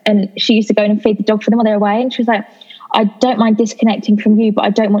 7. And she used to go in and feed the dog for them while they were away, and she was like, I don't mind disconnecting from you, but I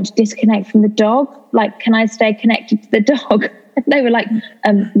don't want to disconnect from the dog. Like, can I stay connected to the dog? And they were like,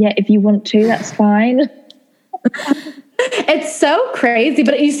 yeah, if you want to, that's fine. It's so crazy,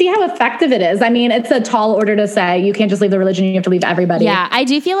 but you see how effective it is. I mean, it's a tall order to say you can't just leave the religion, you have to leave everybody. Yeah, I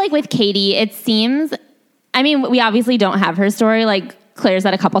do feel like with Katie, it seems, I mean, we obviously don't have her story. Like, Claire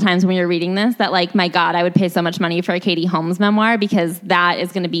said a couple times when we were reading this that, like, my God, I would pay so much money for a Katie Holmes memoir because that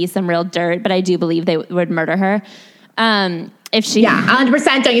is going to be some real dirt, but I do believe they would murder her. If she,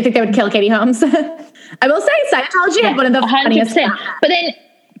 100%. Don't you think they would kill Katie Holmes? I will say Scientology had one of the 100%. But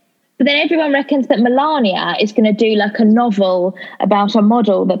then everyone reckons that Melania is going to do like a novel about a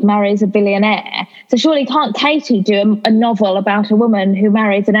model that marries a billionaire. So surely can't Katie do a novel about a woman who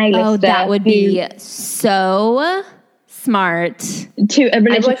marries an A-lister? Oh, that would be so smart. To a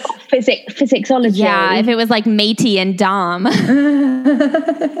religious physicsology. Yeah, if it was like Matey and Dom.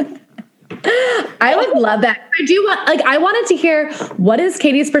 I would love that. I wanted to hear what is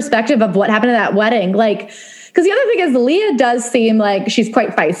Katie's perspective of what happened at that wedding. Like, because the other thing is Leah does seem like she's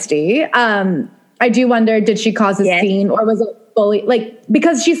quite feisty. I do wonder, did she cause a scene or was it fully like,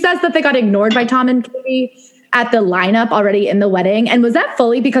 because she says that they got ignored by Tom and Katie at the lineup already in the wedding. And was that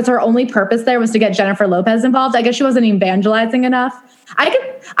fully because her only purpose there was to get Jennifer Lopez involved? I guess she wasn't evangelizing enough. I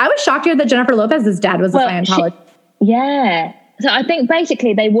was shocked to hear that Jennifer Lopez's dad was a Scientologist. So I think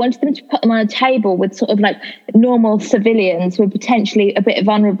basically they wanted them to put them on a table with sort of like normal civilians who were potentially a bit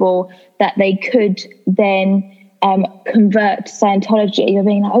vulnerable that they could then convert to Scientology. You're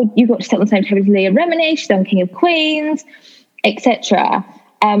being like, oh, you've got to sit on the same table as Leah Remini, she's on King of Queens, etc.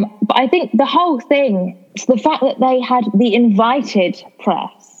 But I think the whole thing, so the fact that they had the invited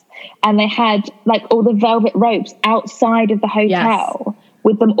press and they had like all the velvet ropes outside of the hotel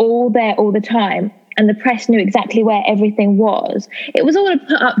with them all there all the time, and the press knew exactly where everything was. It was all a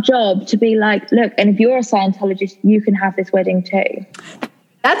put-up job to be like, look, and if you're a Scientologist, you can have this wedding too.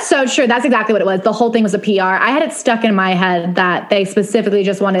 That's so true. That's exactly what it was. The whole thing was a PR. I had it stuck in my head that they specifically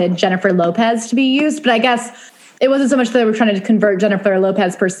just wanted Jennifer Lopez to be used, but I guess it wasn't so much that they were trying to convert Jennifer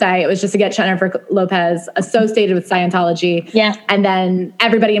Lopez per se. It was just to get Jennifer Lopez associated with Scientology. Yeah. And then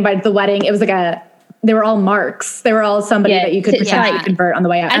everybody invited to the wedding. It was like they were all marks. They were all somebody that you could potentially convert on the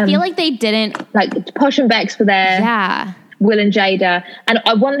way out. I feel like they didn't. Like Posh and Bex were there. Yeah. Will and Jada. And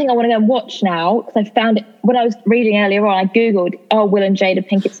one thing I want to go and watch now, because I found it when I was reading earlier on, I Googled, Will and Jada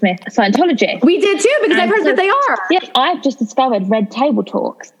Pinkett Smith, Scientologist. We did too, because I've heard that they are. Yeah, I've just discovered Red Table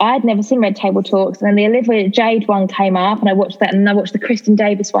Talks. I had never seen Red Table Talks. And then the Olivia Jade one came up, and I watched that. And I watched the Kristen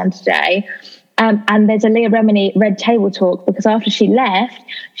Davis one today. And there's a Leah Remini Red Table Talk, because after she left,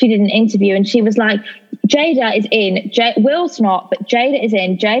 she did an interview and she was like, Jada is in, Will's not, but Jada is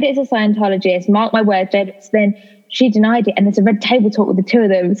in. Jada is a Scientologist. Mark my words, Jada. Then she denied it, and there's a Red Table Talk with the two of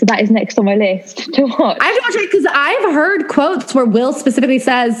them. So that is next on my list to watch. I have to watch it because I've heard quotes where Will specifically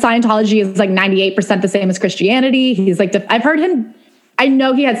says Scientology is like 98% the same as Christianity. He's like, I've heard him. I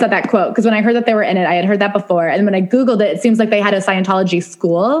know he had said that quote because when I heard that they were in it, I had heard that before. And when I Googled it, it seems like they had a Scientology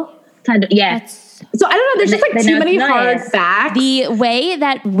school. Yeah. So I don't know. There's just like too many hard facts. The way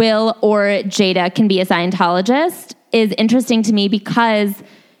that Will or Jada can be a Scientologist is interesting to me because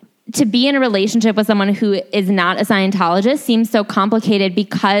to be in a relationship with someone who is not a Scientologist seems so complicated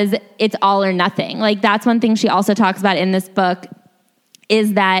because it's all or nothing. Like that's one thing she also talks about in this book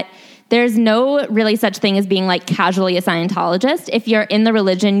is that there's no really such thing as being like casually a Scientologist. If you're in the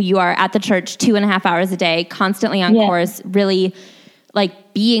religion, you are at the church 2.5 hours a day, constantly on course, really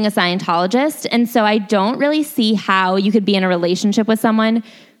like being a Scientologist. And so I don't really see how you could be in a relationship with someone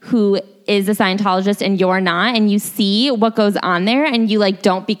who is a Scientologist and you're not, and you see what goes on there and you like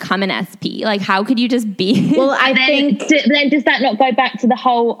don't become an SP. Like how could you just be? Well, I think then does that not go back to the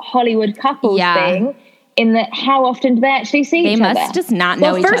whole Hollywood couples thing in that how often do they actually see each other? They must just not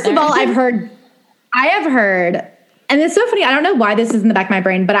know each other. Well, first of all, I have heard, and it's so funny, I don't know why this is in the back of my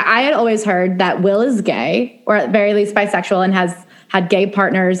brain, but I had always heard that Will is gay, or at the very least bisexual, and has had gay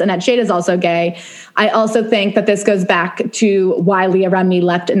partners, and that Jada's also gay. I also think that this goes back to why Leah Remini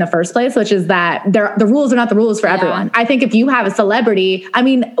left in the first place, which is that the rules are not the rules for everyone. I think if you have a celebrity, I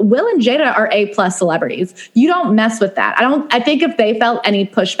mean, Will and Jada are A+ celebrities. You don't mess with that. I think if they felt any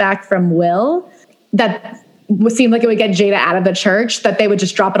pushback from Will that seemed like it would get Jada out of the church, that they would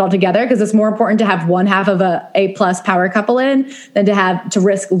just drop it all together, because it's more important to have one half of a plus power couple in than to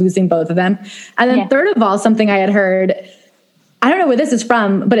risk losing both of them. And then third of all, something I had heard, I don't know where this is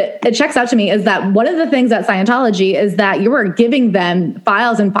from, but it checks out to me, is that one of the things at Scientology is that you are giving them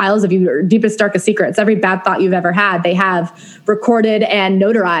files and files of your deepest, darkest secrets. Every bad thought you've ever had, they have recorded and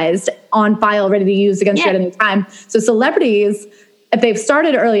notarized on file, ready to use against you at any time. So celebrities, if they've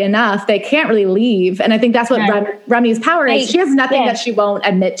started early enough, they can't really leave. And I think that's what Remini's power is. She has nothing that she won't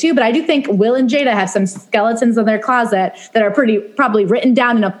admit to, but I do think Will and Jada have some skeletons in their closet that are probably written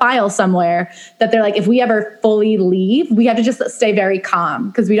down in a file somewhere, that they're like, if we ever fully leave, we have to just stay very calm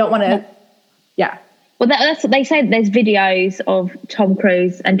because we don't want to, Well, that's what they say. There's videos of Tom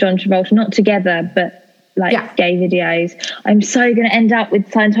Cruise and John Travolta, not together, but gay videos. I'm so going to end up with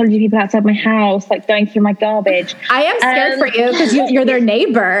Scientology people outside my house, like going through my garbage. I am scared for you because you're their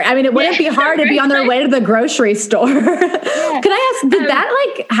neighbor. I mean, it wouldn't be hard to be on their way to the grocery store. Can I ask, did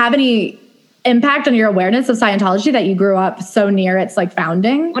that like have any impact on your awareness of Scientology that you grew up so near its like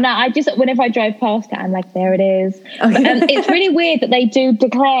founding? Well, no, I just, whenever I drove past it, I'm like, there it is. Okay. But, it's really weird that they do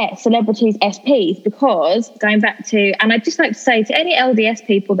declare celebrities SPs, because going back to, and I'd just like to say to any LDS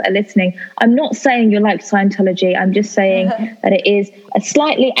people that are listening, I'm not saying you're like Scientology. I'm just saying that it is a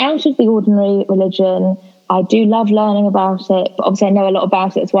slightly out of the ordinary religion. I do love learning about it, but obviously I know a lot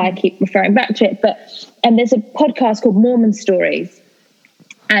about it. That's why I keep referring back to it. And there's a podcast called Mormon Stories.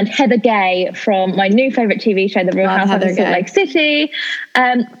 And Heather Gay from my new favourite TV show, The Real Housewives of Salt Lake City,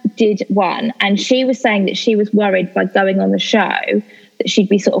 did one. And she was saying that she was worried by going on the show that she'd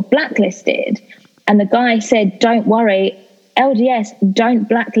be sort of blacklisted. And the guy said, don't worry, LDS don't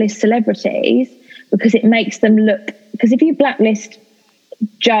blacklist celebrities because it makes them look... Because if you blacklist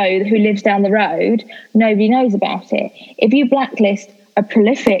Joe, who lives down the road, nobody knows about it. If you blacklist a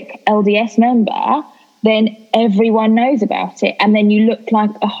prolific LDS member, then everyone knows about it, and then you look like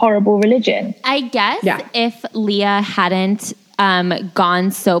a horrible religion. I guess if Leah hadn't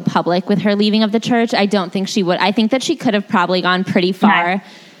gone so public with her leaving of the church, I don't think she would. I think that she could have probably gone pretty far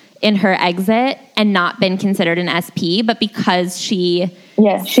in her exit and not been considered an SP, but because she's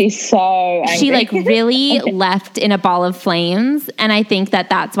so angry. She like really left in a ball of flames, and I think that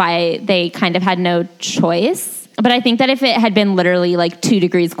that's why they kind of had no choice. But I think that if it had been literally like 2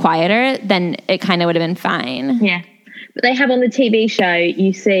 degrees quieter, then it kind of would have been fine. Yeah. But they have on the TV show,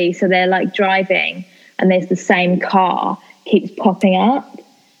 you see, so they're like driving and there's the same car keeps popping up.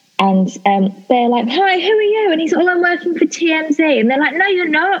 And they're like, hi, who are you? And he's like, well, I'm working for TMZ. And they're like, no, you're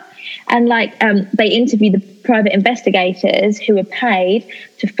not. And like they interview the private investigators who were paid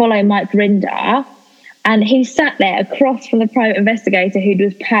to follow Mike Rinder. And he sat there across from the private investigator who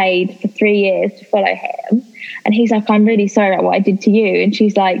was paid for 3 years to follow him. And he's like, I'm really sorry about what I did to you. And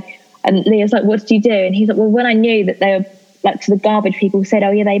she's like, and Leah's like, what did you do? And he's like, well, when I knew that they were like, to the garbage people said, oh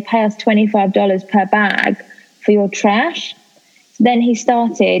yeah, they pay us $25 per bag for your trash. So then he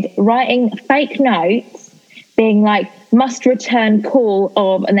started writing fake notes, being like, must return call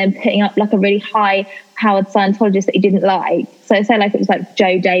of, and then putting up like a really high-powered Scientologist that he didn't like. So say like it was like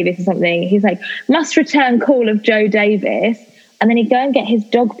Joe Davis or something. He's like, must return call of Joe Davis. And then he'd go and get his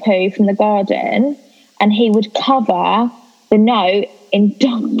dog poo from the garden and he would cover the note in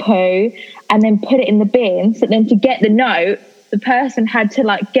dog poo and then put it in the bin. So then to get the note, the person had to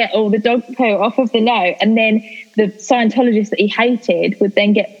like get all the dog poo off of the note. And then the Scientologist that he hated would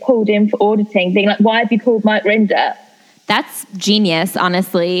then get pulled in for auditing, being like, why have you called Mike Rinder? That's genius,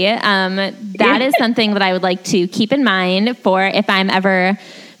 honestly. That is something that I would like to keep in mind for if I'm ever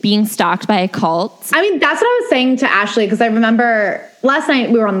being stalked by a cult. I mean, that's what I was saying to Ashley, because I remember last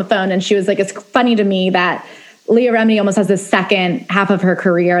night we were on the phone and she was like, it's funny to me that Leah Remini almost has the second half of her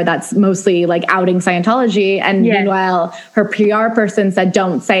career that's mostly like outing Scientology. And meanwhile, her PR person said,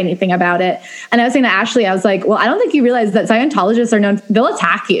 don't say anything about it. And I was saying to Ashley, I was like, well, I don't think you realize that Scientologists are known, they'll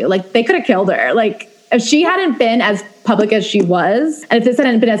attack you. Like they could have killed her. Like if she hadn't been as public as she was, and if this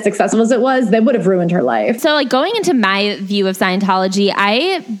hadn't been as successful as it was, they would have ruined her life. So like going into my view of Scientology,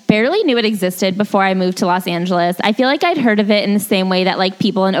 I barely knew it existed before I moved to Los Angeles. I feel like I'd heard of it in the same way that like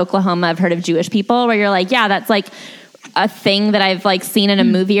people in Oklahoma have heard of Jewish people, where you're like, yeah, that's like a thing that I've like seen in a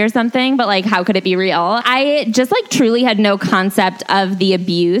movie or something, but like how could it be real? I just like truly had no concept of the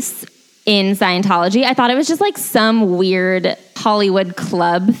abuse in Scientology. I thought it was just like some weird Hollywood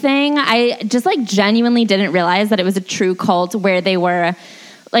club thing. I just like genuinely didn't realize that it was a true cult where they were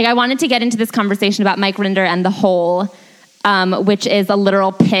like, I wanted to get into this conversation about Mike Rinder and the Hole, which is a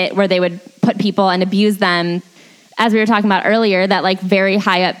literal pit where they would put people and abuse them. As we were talking about earlier, that like very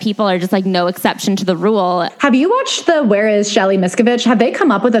high up people are just like no exception to the rule. Have you watched the Where is Shelley Miscavige? Have they come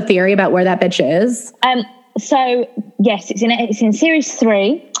up with a theory about where that bitch is? So yes, it's in series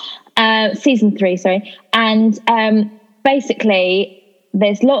 3. Season 3, sorry. And basically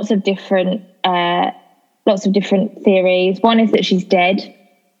there's lots of different theories. One is that she's dead.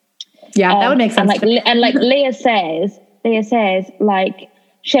 Yeah, that would make sense. And like Leah says, like,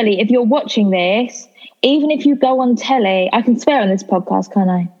 Shelley, if you're watching this, even if you go on telly, I can swear on this podcast, can't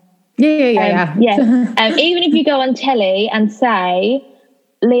I? Yeah. Even if you go on telly and say,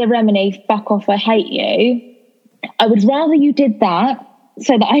 Leah Remini, fuck off, I hate you, I would rather you did that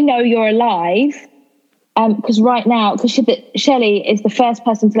so that I know you're alive. Because right now, because Shelley is the first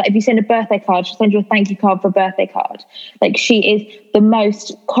person to, like, if you send a birthday card, she'll send you a thank you card for a birthday card. Like, she is the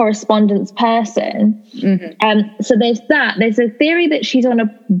most correspondence person. Mm-hmm. So there's that. There's a theory that she's on a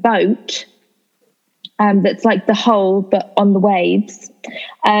boat that's like the Hole, but on the waves,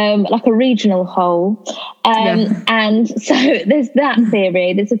 like a regional hole. And so there's that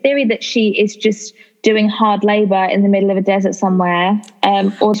theory. There's a theory that she is just doing hard labor in the middle of a desert somewhere,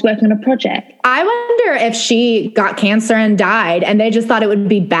 or is working on a project. I wonder if she got cancer and died and they just thought it would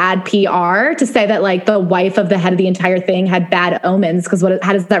be bad PR to say that like the wife of the head of the entire thing had bad omens, because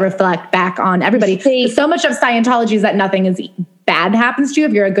how does that reflect back on everybody? So much of Scientology is that nothing is bad happens to you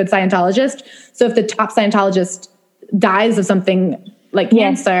if you're a good Scientologist. So if the top Scientologist dies of something like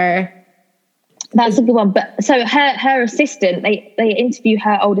cancer... That's a good one. But so her assistant, they interview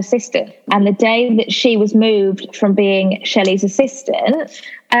her old assistant, and the day that she was moved from being Shelley's assistant,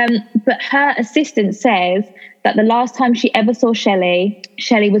 but her assistant says that the last time she ever saw Shelley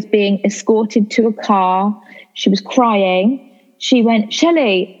was being escorted to a car. She was crying. She went,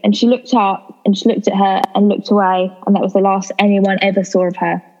 Shelley, and she looked up and she looked at her and looked away, and that was the last anyone ever saw of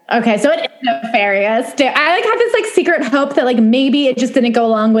her. Okay, so it is nefarious. I like have this like secret hope that like maybe it just didn't go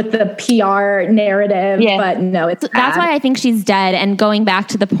along with the PR narrative, but no, it's bad. That's why I think she's dead. And going back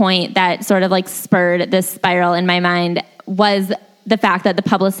to the point that sort of like spurred this spiral in my mind was the fact that the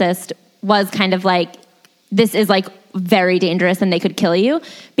publicist was kind of like, this is like very dangerous and they could kill you,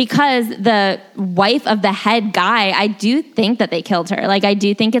 because the wife of the head guy, I do think that they killed her. Like, I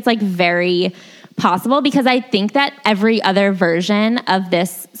do think it's like very possible, because I think that every other version of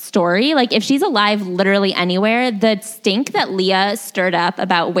this story, like if she's alive literally anywhere, the stink that Leah stirred up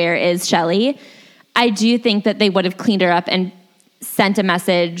about where is Shelley, I do think that they would have cleaned her up and sent a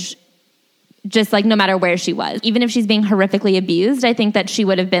message just like no matter where she was. Even if she's being horrifically abused, I think that she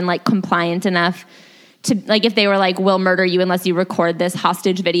would have been like compliant enough to, like, if they were like, we'll murder you unless you record this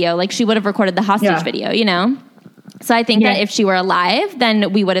hostage video, like she would have recorded the hostage video, you know? So I think that if she were alive,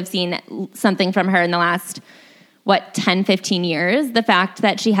 then we would have seen something from her in the last, 10, 15 years. The fact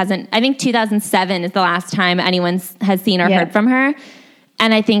that she hasn't, I think 2007 is the last time anyone has seen or heard from her.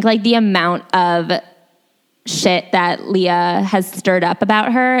 And I think like the amount of shit that Leah has stirred up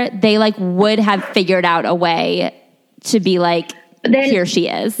about her, they like would have figured out a way to be like, here she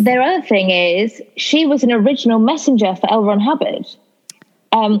is. Their other thing is she was an original messenger for L. Ron Hubbard.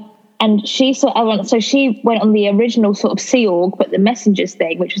 And she saw L. Ron, so she went on the original sort of Sea Org, but the messengers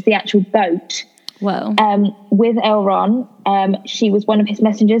thing, which was the actual boat. Whoa. With L. Ron. She was one of his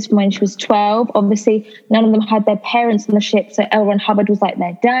messengers from when she was 12. Obviously, none of them had their parents on the ship, so L. Ron Hubbard was like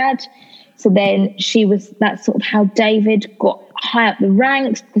their dad. So then that's sort of how David got high up the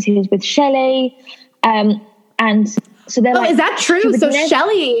ranks because he was with Shelley. And so they're like, is that true? So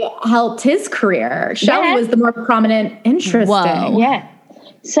Shelley helped his career. Shelley was the more prominent interest. Whoa. Yeah.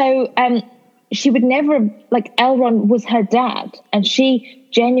 So she would never, like, L. Ron was her dad, and she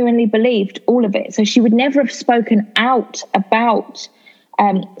genuinely believed all of it. So she would never have spoken out about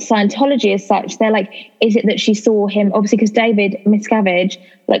Scientology as such. They're like, is it that she saw him, obviously because David Miscavige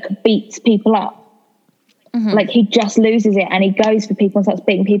like beats people up, like he just loses it and he goes for people and starts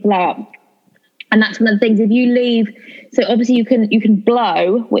beating people up. And that's one of the things, if you leave, so obviously you can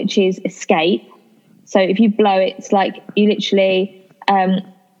blow, which is escape. So if you blow, it's like you literally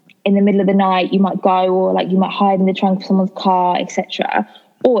in the middle of the night you might go, or like you might hide in the trunk of someone's car, etc.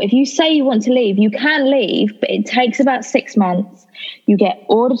 Or if you say you want to leave, you can leave, but it takes about 6 months. You get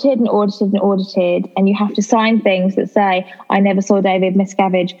audited and audited and audited, and you have to sign things that say, I never saw David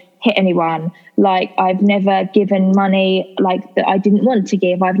Miscavige hit anyone. Like, I've never given money like that I didn't want to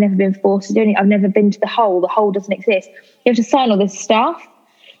give. I've never been forced to do anything. I've never been to the hole. The hole doesn't exist. You have to sign all this stuff.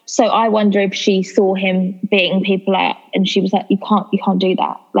 So I wonder if she saw him beating people up and she was like, you can't do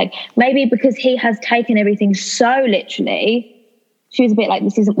that. Like, maybe because he has taken everything so literally, she was a bit like,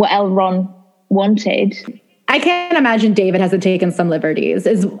 this isn't what L. Ron wanted. I can't imagine David hasn't taken some liberties,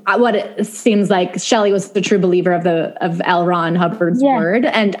 is what it seems like. Shelley was the true believer of L. Ron Hubbard's word.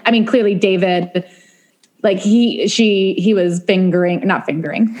 And I mean, clearly David, like he was not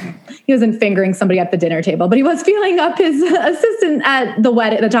fingering. He wasn't fingering somebody at the dinner table, but he was feeling up his assistant at the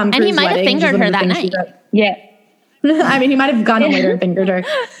wedding, the Tom Cruise wedding. And he might have fingered her that night. Yeah. I mean, he might have gone later and fingered her.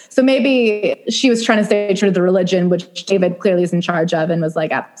 So maybe she was trying to stay true to the religion, which David clearly is in charge of, and was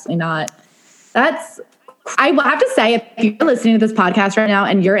like, absolutely not. I will have to say, if you're listening to this podcast right now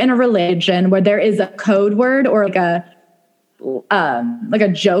and you're in a religion where there is a code word or like a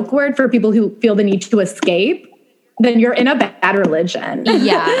joke word for people who feel the need to escape, then you're in a bad religion.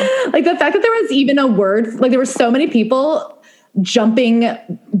 Yeah. Like the fact that there was even a word, like there were so many people jumping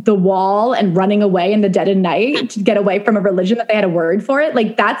the wall and running away in the dead of night to get away from a religion that they had a word for it.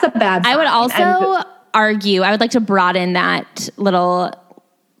 Like that's a bad sign. I would also argue, I would like to broaden that little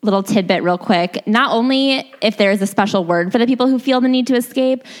tidbit real quick. Not only if there is a special word for the people who feel the need to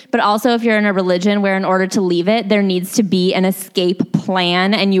escape, but also if you're in a religion where in order to leave it, there needs to be an escape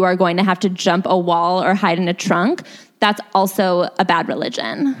plan and you are going to have to jump a wall or hide in a trunk. That's also a bad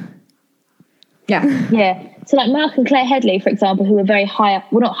religion. Yeah. Yeah. So like Mark and Claire Headley, for example, who were very high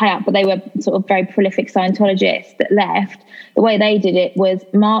up, well, not high up, but they were sort of very prolific Scientologists that left. The way they did it was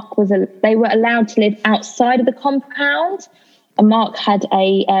they were allowed to live outside of the compound. And Mark had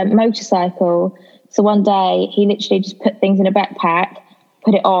a motorcycle. So one day he literally just put things in a backpack,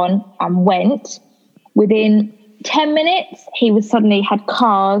 put it on and went. Within 10 minutes, he was suddenly had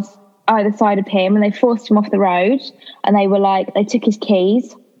cars either side of him and they forced him off the road. And they were like, they took his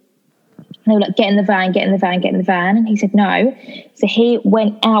keys. They were like, get in the van. And he said, no. So he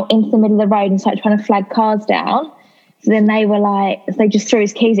went out into the middle of the road and started trying to flag cars down. So then they were like, they just threw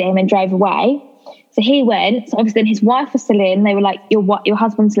his keys at him and drove away. So he went. So obviously then his wife was still in. They were like, your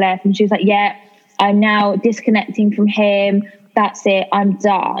husband's left. And she was like, yeah, I'm now disconnecting from him. That's it. I'm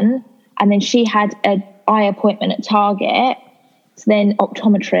done. And then she had an eye appointment at Target. So then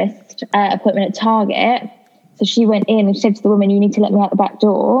optometrist appointment at Target. So she went in and she said to the woman, you need to let me out the back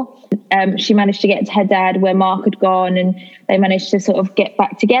door. She managed to get to her dad where Mark had gone, and they managed to sort of get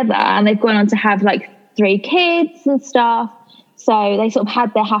back together. And they've gone on to have like 3 kids and stuff. So they sort of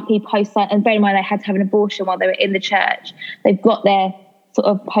had their happy and bear in mind they had to have an abortion while they were in the church. They've got their sort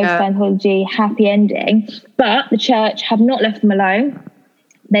of post-Scientology happy ending. But the church have not left them alone.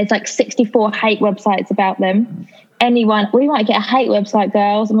 There's like 64 hate websites about them. anyone, we might get a hate website,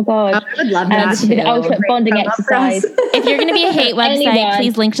 girls. Oh my God. I would love that. This would be the ultimate bonding exercise. If you're going to be a hate website,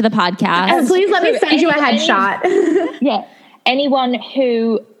 please link to the podcast. And please let me send you a headshot. Yeah. Anyone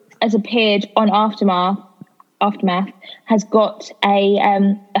who has appeared on Aftermath has got a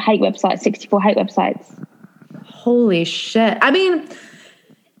hate website, 64 hate websites. Holy shit. I mean,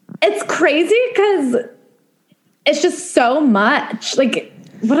 it's crazy because it's just so much. Like,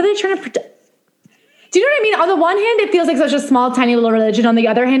 what are they trying to protect? Do you know what I mean? On the one hand, it feels like such a small, tiny little religion. On the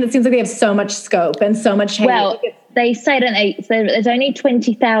other hand, it seems like they have so much scope and so much hate. Well, they say, don't they, there's only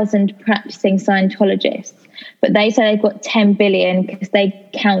 20,000 practicing Scientologists, but they say they've got 10 billion because they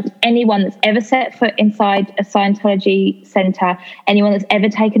count anyone that's ever set foot inside a Scientology center, anyone that's ever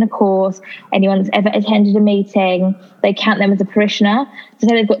taken a course, anyone that's ever attended a meeting. They count them as a parishioner. So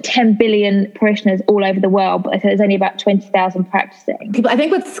they've got 10 billion parishioners all over the world, but they say there's only about 20,000 practicing. I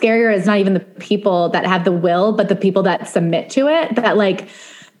think what's scarier is not even the people that have the will, but the people that submit to it. That, like,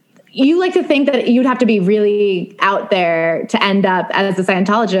 you like to think that you'd have to be really out there to end up as a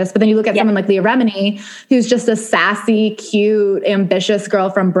Scientologist. But then you look at someone like Leah Remini, who's just a sassy, cute, ambitious girl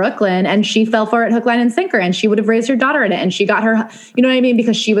from Brooklyn. And she fell for it hook, line, and sinker. And she would have raised her daughter in it. And she got her, you know what I mean?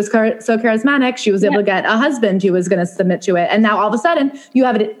 Because she was so charismatic, she was able to get a husband who was going to submit to it. And now all of a sudden you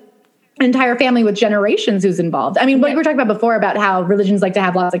have an entire family with generations who's involved. I mean, what you were talking about before about how religions like to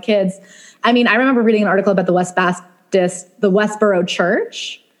have lots of kids. I mean, I remember reading an article about the Westboro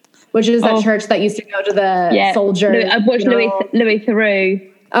Church, which is that church that used to go to the soldiers. I've watched Louis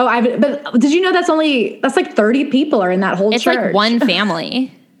Theroux. Oh, but did you know that's like 30 people are in that whole church? It's like one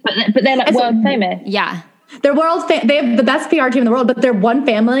family. but they're like world famous. Yeah. They're they have the best PR team in the world, but they're one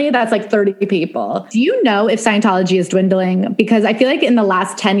family that's like 30 people. Do you know if Scientology is dwindling? Because I feel like in the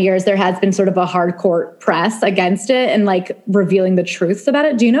last 10 years, there has been sort of a hardcore press against it and like revealing the truths about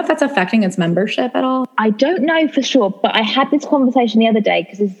it. Do you know if that's affecting its membership at all? I don't know for sure, but I had this conversation the other day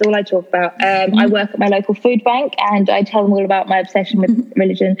because this is all I talk about. I work at my local food bank and I tell them all about my obsession with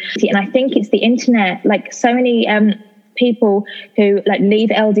religion. And I think it's the internet, like so many people who like leave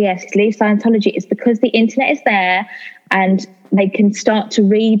LDS, leave Scientology, is because the internet is there and they can start to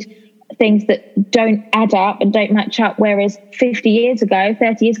read things that don't add up and don't match up. Whereas 50 years ago,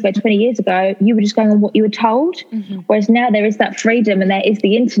 30 years ago, 20 years ago, you were just going on what you were told. Whereas now there is that freedom and there is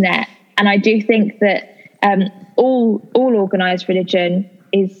the internet. And I do think that all organised religion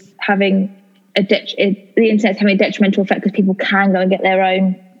is having the internet's having a detrimental effect because people can go and get their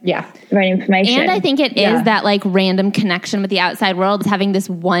own information. And I think it is that like random connection with the outside world, is having this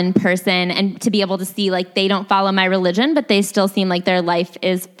one person and to be able to see like they don't follow my religion, but they still seem like their life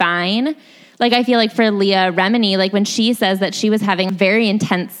is fine. Like I feel like for Leah Remini, like when she says that she was having very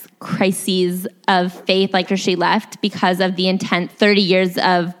intense crises of faith, like after she left, because of the intense 30 years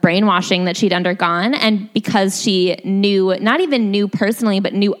of brainwashing that she'd undergone, and because she knew, not even knew personally,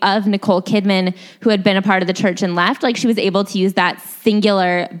 but knew of Nicole Kidman, who had been a part of the church and left, like she was able to use that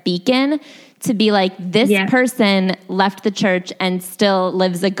singular beacon to be like, this person left the church and still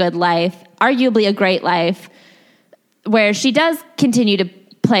lives a good life, arguably a great life, where she does continue to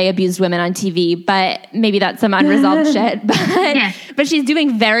play abused women on TV, but maybe that's some unresolved shit. But she's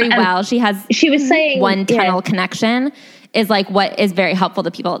doing very well. She was saying one tunnel connection is like what is very helpful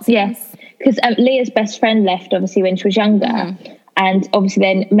to people. Yes, because Leah's best friend left obviously when she was younger, and obviously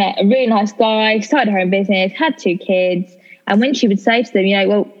then met a really nice guy, started her own business, had 2 kids, and when she would say to them, you know,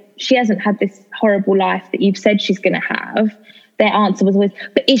 well, she hasn't had this horrible life that you've said she's going to have. Their answer was always,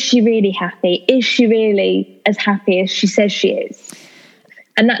 but is she really happy? Is she really as happy as she says she is?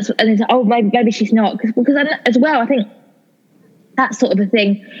 And it's like, oh, maybe she's not. Because as well, I think that's sort of the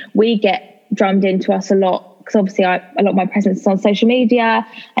thing we get drummed into us a lot. Because obviously a lot of my presence is on social media.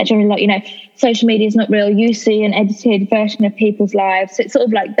 And generally, like, you know, social media is not real. You see an edited version of people's lives. So it's sort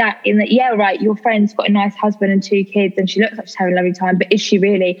of like that in that, yeah, right, your friend's got a nice husband and 2 kids and she looks like she's having a lovely time. But is she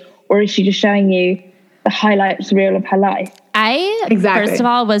really? Or is she just showing you the highlights reel of her life? First of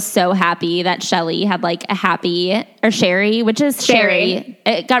all, was so happy that Shelly had like a happy, or Sherry, which is Sherry.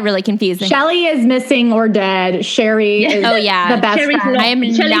 It got really confusing. Shelly is missing or dead. Sherry is the best friend. I am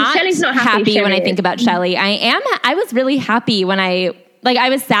Shelly's not happy when I think about Shelly. I was really happy when I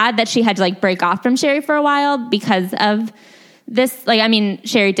was sad that she had to like break off from Sherry for a while because of this. Like, I mean,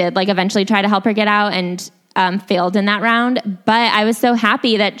 Sherry did like eventually try to help her get out and failed in that round. But I was so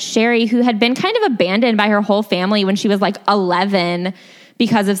happy that Sherry, who had been kind of abandoned by her whole family when she was like 11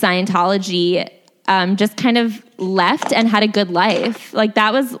 because of Scientology, just kind of left and had a good life. Like,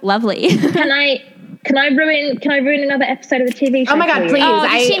 that was lovely. Can I ruin another episode of the TV show? Oh my God,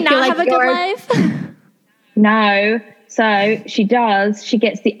 please. Did she not have a good life? No. So she gets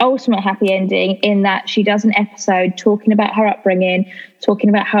the ultimate happy ending in that she does an episode talking about her upbringing, talking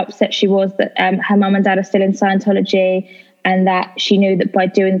about how upset she was that her mum and dad are still in Scientology, and that she knew that by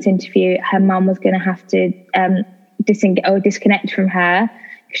doing this interview, her mum was going to have to disconnect from her.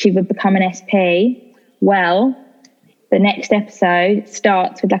 She would become an SP. Well, the next episode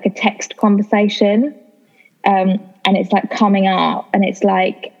starts with like a text conversation. And it's like coming up, and it's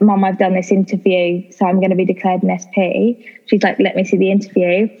like, Mum, I've done this interview, so I'm going to be declared an SP. She's like, let me see the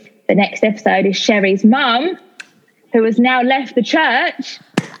interview. The next episode is Sherry's mum, who has now left the church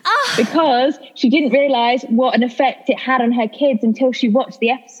because she didn't realise what an effect it had on her kids until she watched the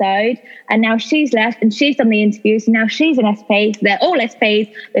episode. And now she's left and she's done the interview, so now she's an SP. So they're all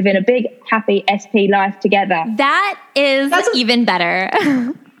SPs, living a big, happy SP life together. That's even better.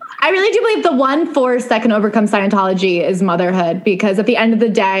 I really do believe the one force that can overcome Scientology is motherhood, because at the end of the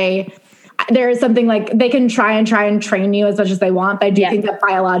day, there is something like they can try and train you as much as they want, but I do think that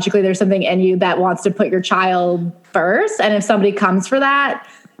biologically there's something in you that wants to put your child first. And if somebody comes for that,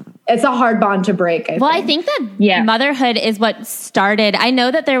 it's a hard bond to break. I think that motherhood is what started. I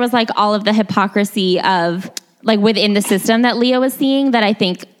know that there was like all of the hypocrisy of like within the system that Leah was seeing that I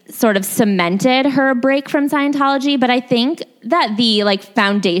think sort of cemented her break from Scientology. But I think that the like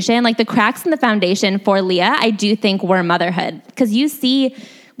foundation, like the cracks in the foundation for Leah, I do think were motherhood. Because you see,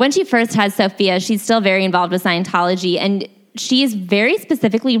 when she first has Sophia, she's still very involved with Scientology, and she is very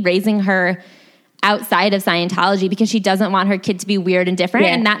specifically raising her outside of Scientology because she doesn't want her kid to be weird and different.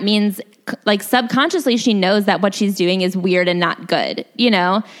 Yeah. And that means like subconsciously she knows that what she's doing is weird and not good, you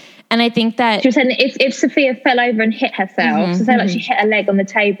know? And I think that she was saying if Sophia fell over and hit herself, so say like she hit her leg on the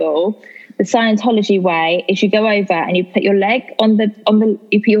table, the Scientology way is you go over and you put your leg you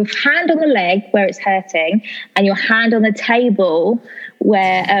put your hand on the leg where it's hurting and your hand on the table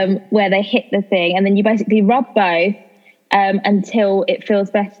where they hit the thing, and then you basically rub both until it feels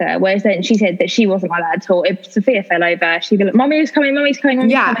better. Whereas then she said that she wasn't like that at all. If Sophia fell over, she'd be like, Mommy's coming, Mommy's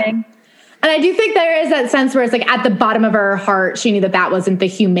coming. And I do think there is that sense where it's like at the bottom of her heart, she knew that that wasn't the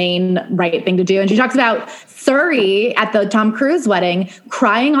humane, right thing to do. And she talks about Surrey at the Tom Cruise wedding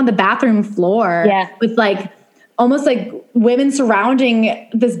crying on the bathroom floor with like almost like women surrounding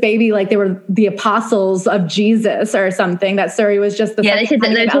this baby like they were the apostles of Jesus or something, that Surrey was just the they said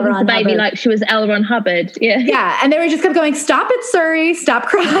that they were talking to the baby like she was L. Ron Hubbard. Yeah, and they were just kept going, stop it, Surrey, stop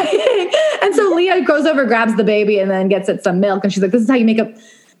crying. And so Leah goes over, grabs the baby, and then gets it some milk, and she's like, this is how you make a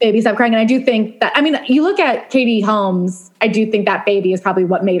baby stop crying. And I do think that, I mean, you look at Katie Holmes, I do think that baby is probably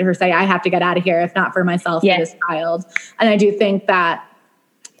what made her say, I have to get out of here, if not for myself, for this child. And I do think that,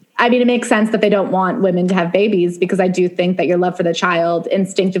 I mean, it makes sense that they don't want women to have babies, because I do think that your love for the child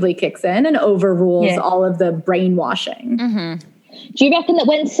instinctively kicks in and overrules all of the brainwashing. Do you reckon that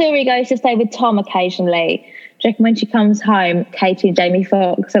when Suri goes to stay with Tom occasionally, do you reckon when she comes home, Katie and Jamie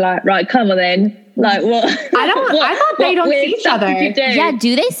Foxx are like, right, come on then. Like what? I thought they don't see each other. Yeah,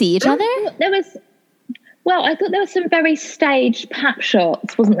 do they see each other? I thought there was some very staged pap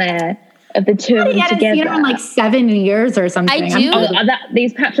shots, wasn't there, of the two of them together? Seen her in like 7 years or something. I do.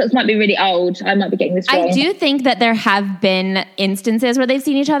 These pap shots might be really old. I might be getting this wrong. I do think that there have been instances where they've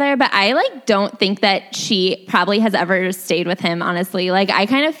seen each other, but I like don't think that she probably has ever stayed with him, honestly. Like I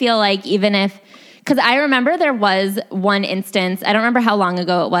kind of feel like even if, because I remember there was one instance, I don't remember how long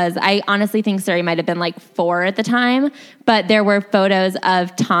ago it was. I honestly think Surrey might have been like 4 at the time, but there were photos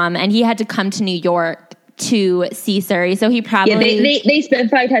of Tom, and he had to come to New York to see Surrey. So he probably... Yeah, these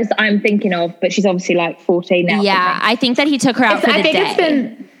photos that I'm thinking of, but she's obviously like 14 now. Yeah, I think that he took her out for the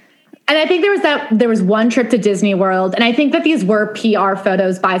day. And I think there was one trip to Disney World, and I think that these were PR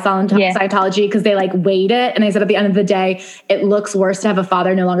photos by Scientology, because they like weighed it, and they said at the end of the day, it looks worse to have a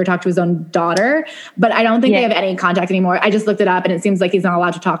father no longer talk to his own daughter. But I don't think they have any contact anymore. I just looked it up, and it seems like he's not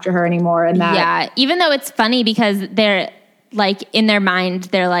allowed to talk to her anymore. And that, even though it's funny because they're like in their mind,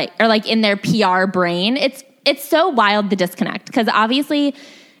 they're like, or like in their PR brain, it's so wild, the disconnect, because obviously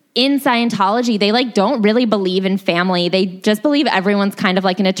in Scientology, they like don't really believe in family. They just believe everyone's kind of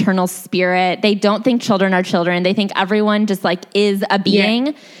like an eternal spirit. They don't think children are children. They think everyone just like is a being.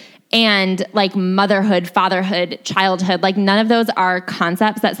 Yeah. And like motherhood, fatherhood, childhood, like none of those are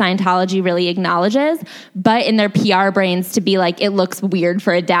concepts that Scientology really acknowledges. But in their PR brains, to be like, it looks weird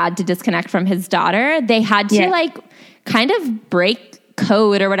for a dad to disconnect from his daughter, they had to like kind of break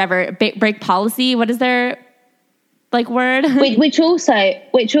code or whatever, break policy. What is their like word? which also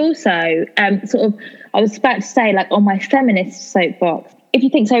sort of, I was about to say, like on my feminist soapbox, if you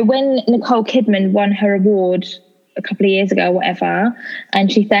think so, when Nicole Kidman won her award a couple of years ago or whatever, and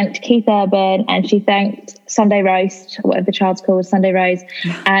she thanked Keith Urban and she thanked Sunday Roast, or whatever the child's called, Sunday Rose,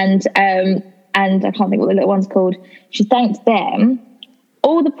 and and I can't think what the little one's called. She thanked them.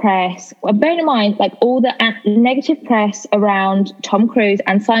 All the press, bearing in mind, like all the negative press around Tom Cruise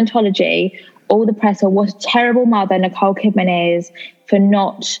and Scientology, all the press are what a terrible mother Nicole Kidman is for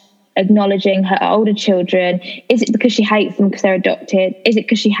not acknowledging her older children. Is it because she hates them because they're adopted? Is it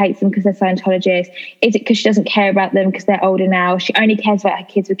because she hates them because they're Scientologists? Is it because she doesn't care about them because they're older now? She only cares about her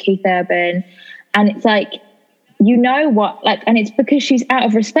kids with Keith Urban. And it's like, you know what, like, and it's because she's out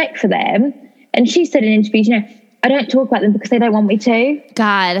of respect for them. And she said in interviews, you know, I don't talk about them because they don't want me to.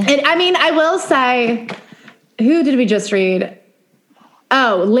 God. And I mean, I will say, who did we just read?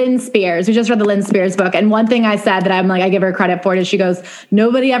 Oh, Lynn Spears. We just read the Lynn Spears book. And one thing I said that I'm like, I give her credit for it is she goes,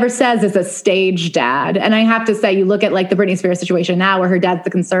 nobody ever says it's a stage dad. And I have to say, you look at like the Britney Spears situation now where her dad's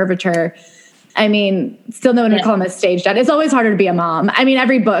the conservator. I mean, still no one would call him a stage dad. It's always harder to be a mom. I mean,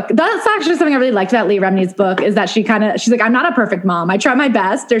 every book, that's actually something I really liked about Leah Remini's book is that she's like, I'm not a perfect mom. I try my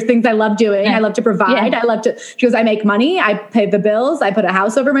best. There's things I love doing. I love to provide. She goes, I make money. I pay the bills. I put a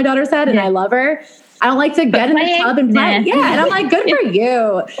house over my daughter's head and I love her. I don't like to get in the tub and play. Yeah. And I'm like, good for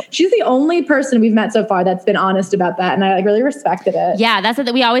you. She's the only person we've met so far that's been honest about that. And I like really respected it. Yeah. That's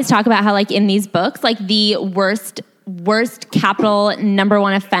it. We always talk about how like in these books, like the worst capital number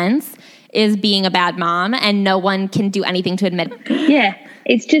one offense is being a bad mom, and no one can do anything to admit it. Yeah,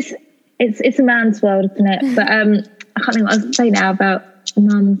 it's just it's a man's world, isn't it? But I can't think what I was saying now about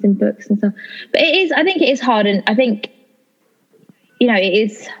mums in books and stuff. But it is. I think it is hard, and I think it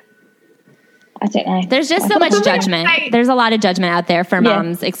is. I don't know. There's just so much judgment. There's a lot of judgment out there for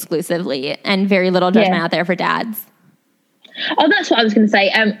moms exclusively, and very little judgment out there for dads. Oh, that's what I was going to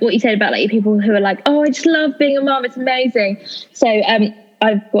say. What you said about like people who are like, oh, I just love being a mom. It's amazing. So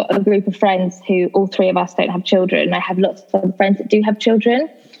I've got a group of friends who all three of us don't have children. I have lots of other friends that do have children.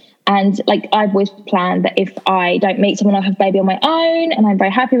 And like I've always planned that if I don't meet someone, I'll have a baby on my own, and I'm very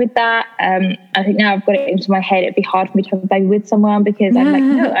happy with that. I think now I've got it into my head, it'd be hard for me to have a baby with someone because I'm like,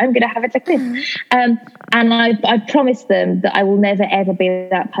 no, I'm going to have it like this. And I've promised them that I will never ever be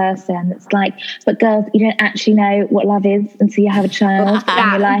that person that's like, but girls, you don't actually know what love is until you have a child.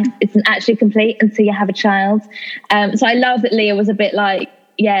 And your life isn't actually complete until you have a child. So I love that Leah was a bit like,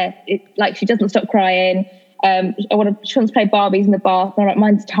 like she doesn't stop crying. She wants to play Barbies in the bath. I'm like,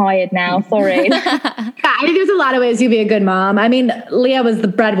 mine's tired now. Sorry. I think there's a lot of ways you be a good mom. I mean, Leah was the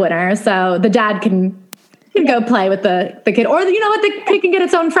breadwinner, so the dad can go play with the kid, or you know what, the kid can get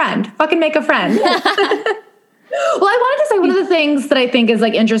its own friend. Fucking make a friend. Well, I wanted to say one of the things that I think is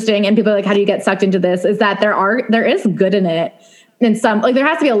like interesting, and people are like, how do you get sucked into this? Is that there is good in it, and some like there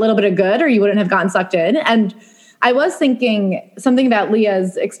has to be a little bit of good, or you wouldn't have gotten sucked in. And I was thinking something about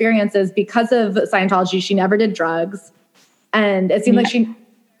Leah's experiences because of Scientology. She never did drugs. And it seemed like she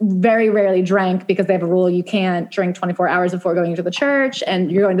very rarely drank because they have a rule you can't drink 24 hours before going to the church,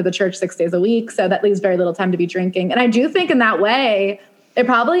 and you're going to the church 6 days a week. So that leaves very little time to be drinking. And I do think in that way, it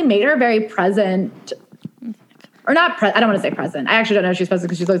probably made her very present. Or not, I don't want to say present. I actually don't know if she's present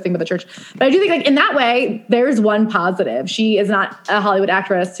because she's always thinking about the church. But I do think like in that way, there's one positive. She is not a Hollywood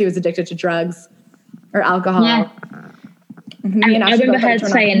actress who is addicted to drugs or alcohol. Yeah. And I remember her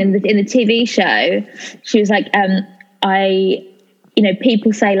saying in the TV show, she was like,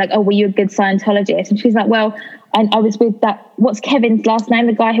 people say like, oh, were you a good Scientologist? And she's like, well, I was with that, what's Kevin's last name?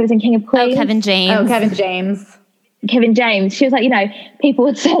 The guy who was in King of Queens? Oh, Kevin James. Kevin James. She was like, people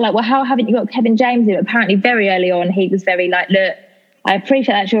would say like, well, how haven't you got Kevin James in? Apparently very early on, he was very like, look, I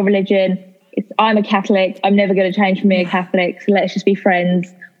appreciate that's your religion. I'm a Catholic. I'm never going to change from being a Catholic. So let's just be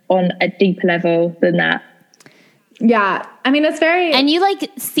friends on a deeper level than that. Yeah. I mean, it's very... And you like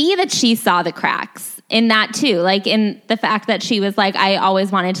see that she saw the cracks in that too. Like in the fact that she was like, I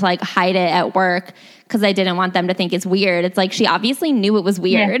always wanted to like hide it at work because I didn't want them to think it's weird. It's like she obviously knew it was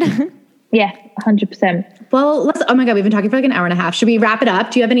weird. Yeah, 100%. Well, oh my God, we've been talking for like an hour and a half. Should we wrap it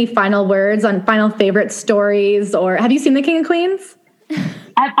up? Do you have any final words on final favorite stories, or have you seen The King of Queens?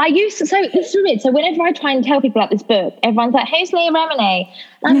 I used to, so this is weird. So whenever I try and tell people about this book, everyone's like, who's Leah Remini?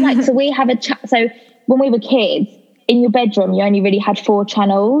 And I'm like, so we have a chat. So when we were kids, in your bedroom, you only really had 4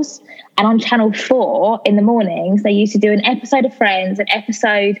 channels. And on channel 4 in the mornings, they used to do an episode of Friends, an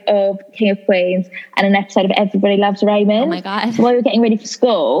episode of King of Queens, and an episode of Everybody Loves Raymond. Oh my God. So while we were getting ready for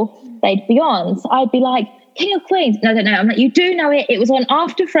school, they'd be on. So I'd be like, King of Queens. No, I don't know. I'm like, you do know it. It was on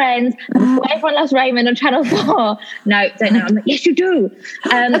after Friends, before Everyone Loves Raymond on channel 4. No, don't know. I'm like, yes, you do.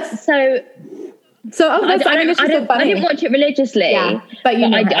 I didn't watch it religiously, but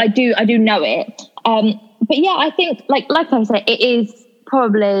I do know it. But yeah, I think like I said, it is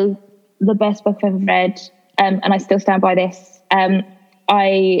probably the best book I've ever read, and I still stand by this.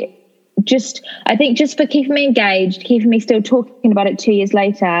 I I think just for keeping me engaged, keeping me still talking about it 2 years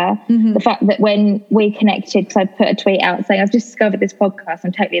later, the fact that when we connected, because I put a tweet out saying, I've just discovered this podcast,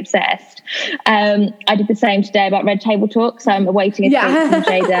 I'm totally obsessed. I did the same today about Red Table Talk, so I'm awaiting a tweet from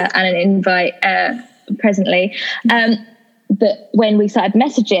Jada and an invite presently. But when we started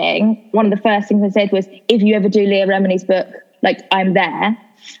messaging, one of the first things I said was, if you ever do Leah Remini's book, like, I'm there.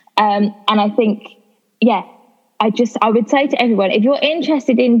 And I think, I would say to everyone, if you're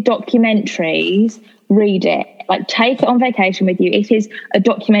interested in documentaries, read it. Like, take it on vacation with you. It is a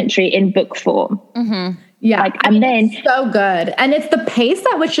documentary in book form. Yeah. It's so good. And it's the pace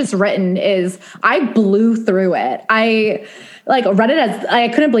at which it's written I blew through it. I read it I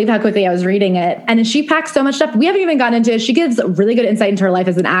couldn't believe how quickly I was reading it. And she packs so much stuff. We haven't even gotten into it. She gives really good insight into her life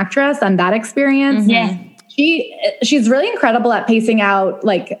as an actress and that experience. Yeah. She's really incredible at pacing out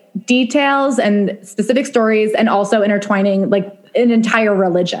like details and specific stories and also intertwining like an entire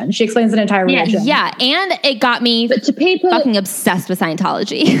religion. She explains an entire religion. Yeah. And it got me fucking obsessed with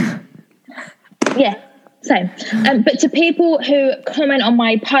Scientology. Yeah. Same. But to people who comment on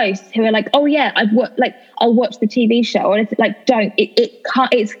my posts who are like, oh yeah, I'll watch the TV show, or if like, don't, it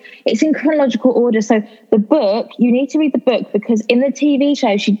can't, it's in chronological order. So the book, you need to read the book, because in the TV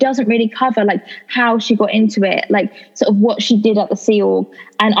show, she doesn't really cover like how she got into it, like sort of what she did at the Sea Org.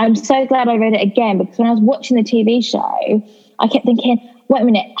 And I'm so glad I read it again, because when I was watching the TV show, I kept thinking, wait a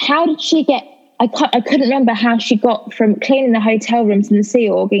minute, how did she get, I couldn't remember how she got from cleaning the hotel rooms in the Sea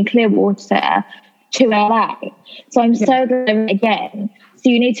Org in Clearwater to LA. So I'm so glad again. So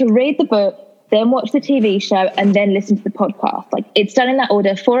you need to read the book, then watch the TV show, and then listen to the podcast. Like, it's done in that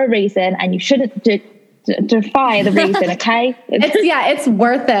order for a reason, and you shouldn't defy the reason, okay? It's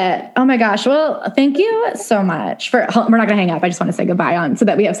worth it. Oh my gosh. Well, thank you so much we're not going to hang up. I just want to say goodbye so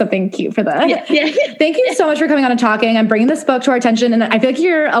that we have something cute for the Thank you so much for coming on and talking and bringing this book to our attention. And I feel like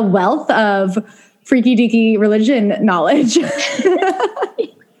you're a wealth of freaky deaky religion knowledge.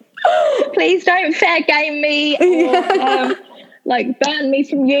 Please don't fair game me or like ban me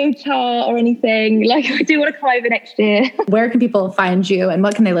from Utah or anything. Like, I do want to come over next year. Where can people find you and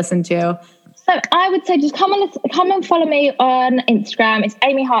what can they listen to? So I would say just come and follow me on Instagram. It's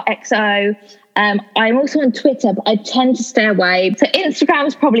Amy Hart XO. I'm also on Twitter, but I tend to stay away. So Instagram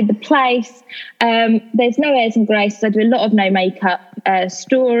is probably the place. There's no airs and graces. I do a lot of no makeup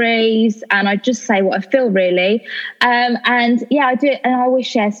stories, and I just say what I feel, really. And yeah, I do it, and I always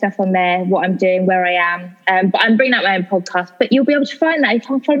share stuff on there, what I'm doing, where I am. But I'm bringing out my own podcast. But you'll be able to find that if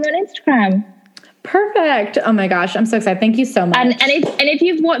you follow me on Instagram. Perfect. Oh my gosh, I'm so excited. Thank you so much. And if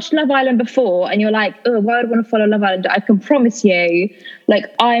you've watched Love Island before and you're like, oh, why would I want to follow Love Island? I can promise you, like,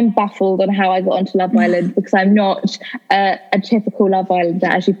 I'm baffled on how I got onto Love Island, because I'm not a typical Love Islander,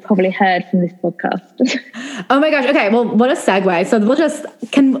 as you've probably heard from this podcast. Oh my gosh. Okay. Well, what a segue. So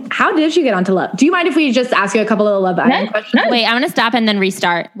how did you get onto Love? Do you mind if we just ask you a couple of Love Island questions? No. Wait, I want to stop and then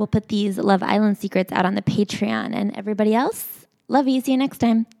restart. We'll put these Love Island secrets out on the Patreon, and everybody else, love you. See you next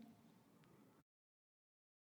time.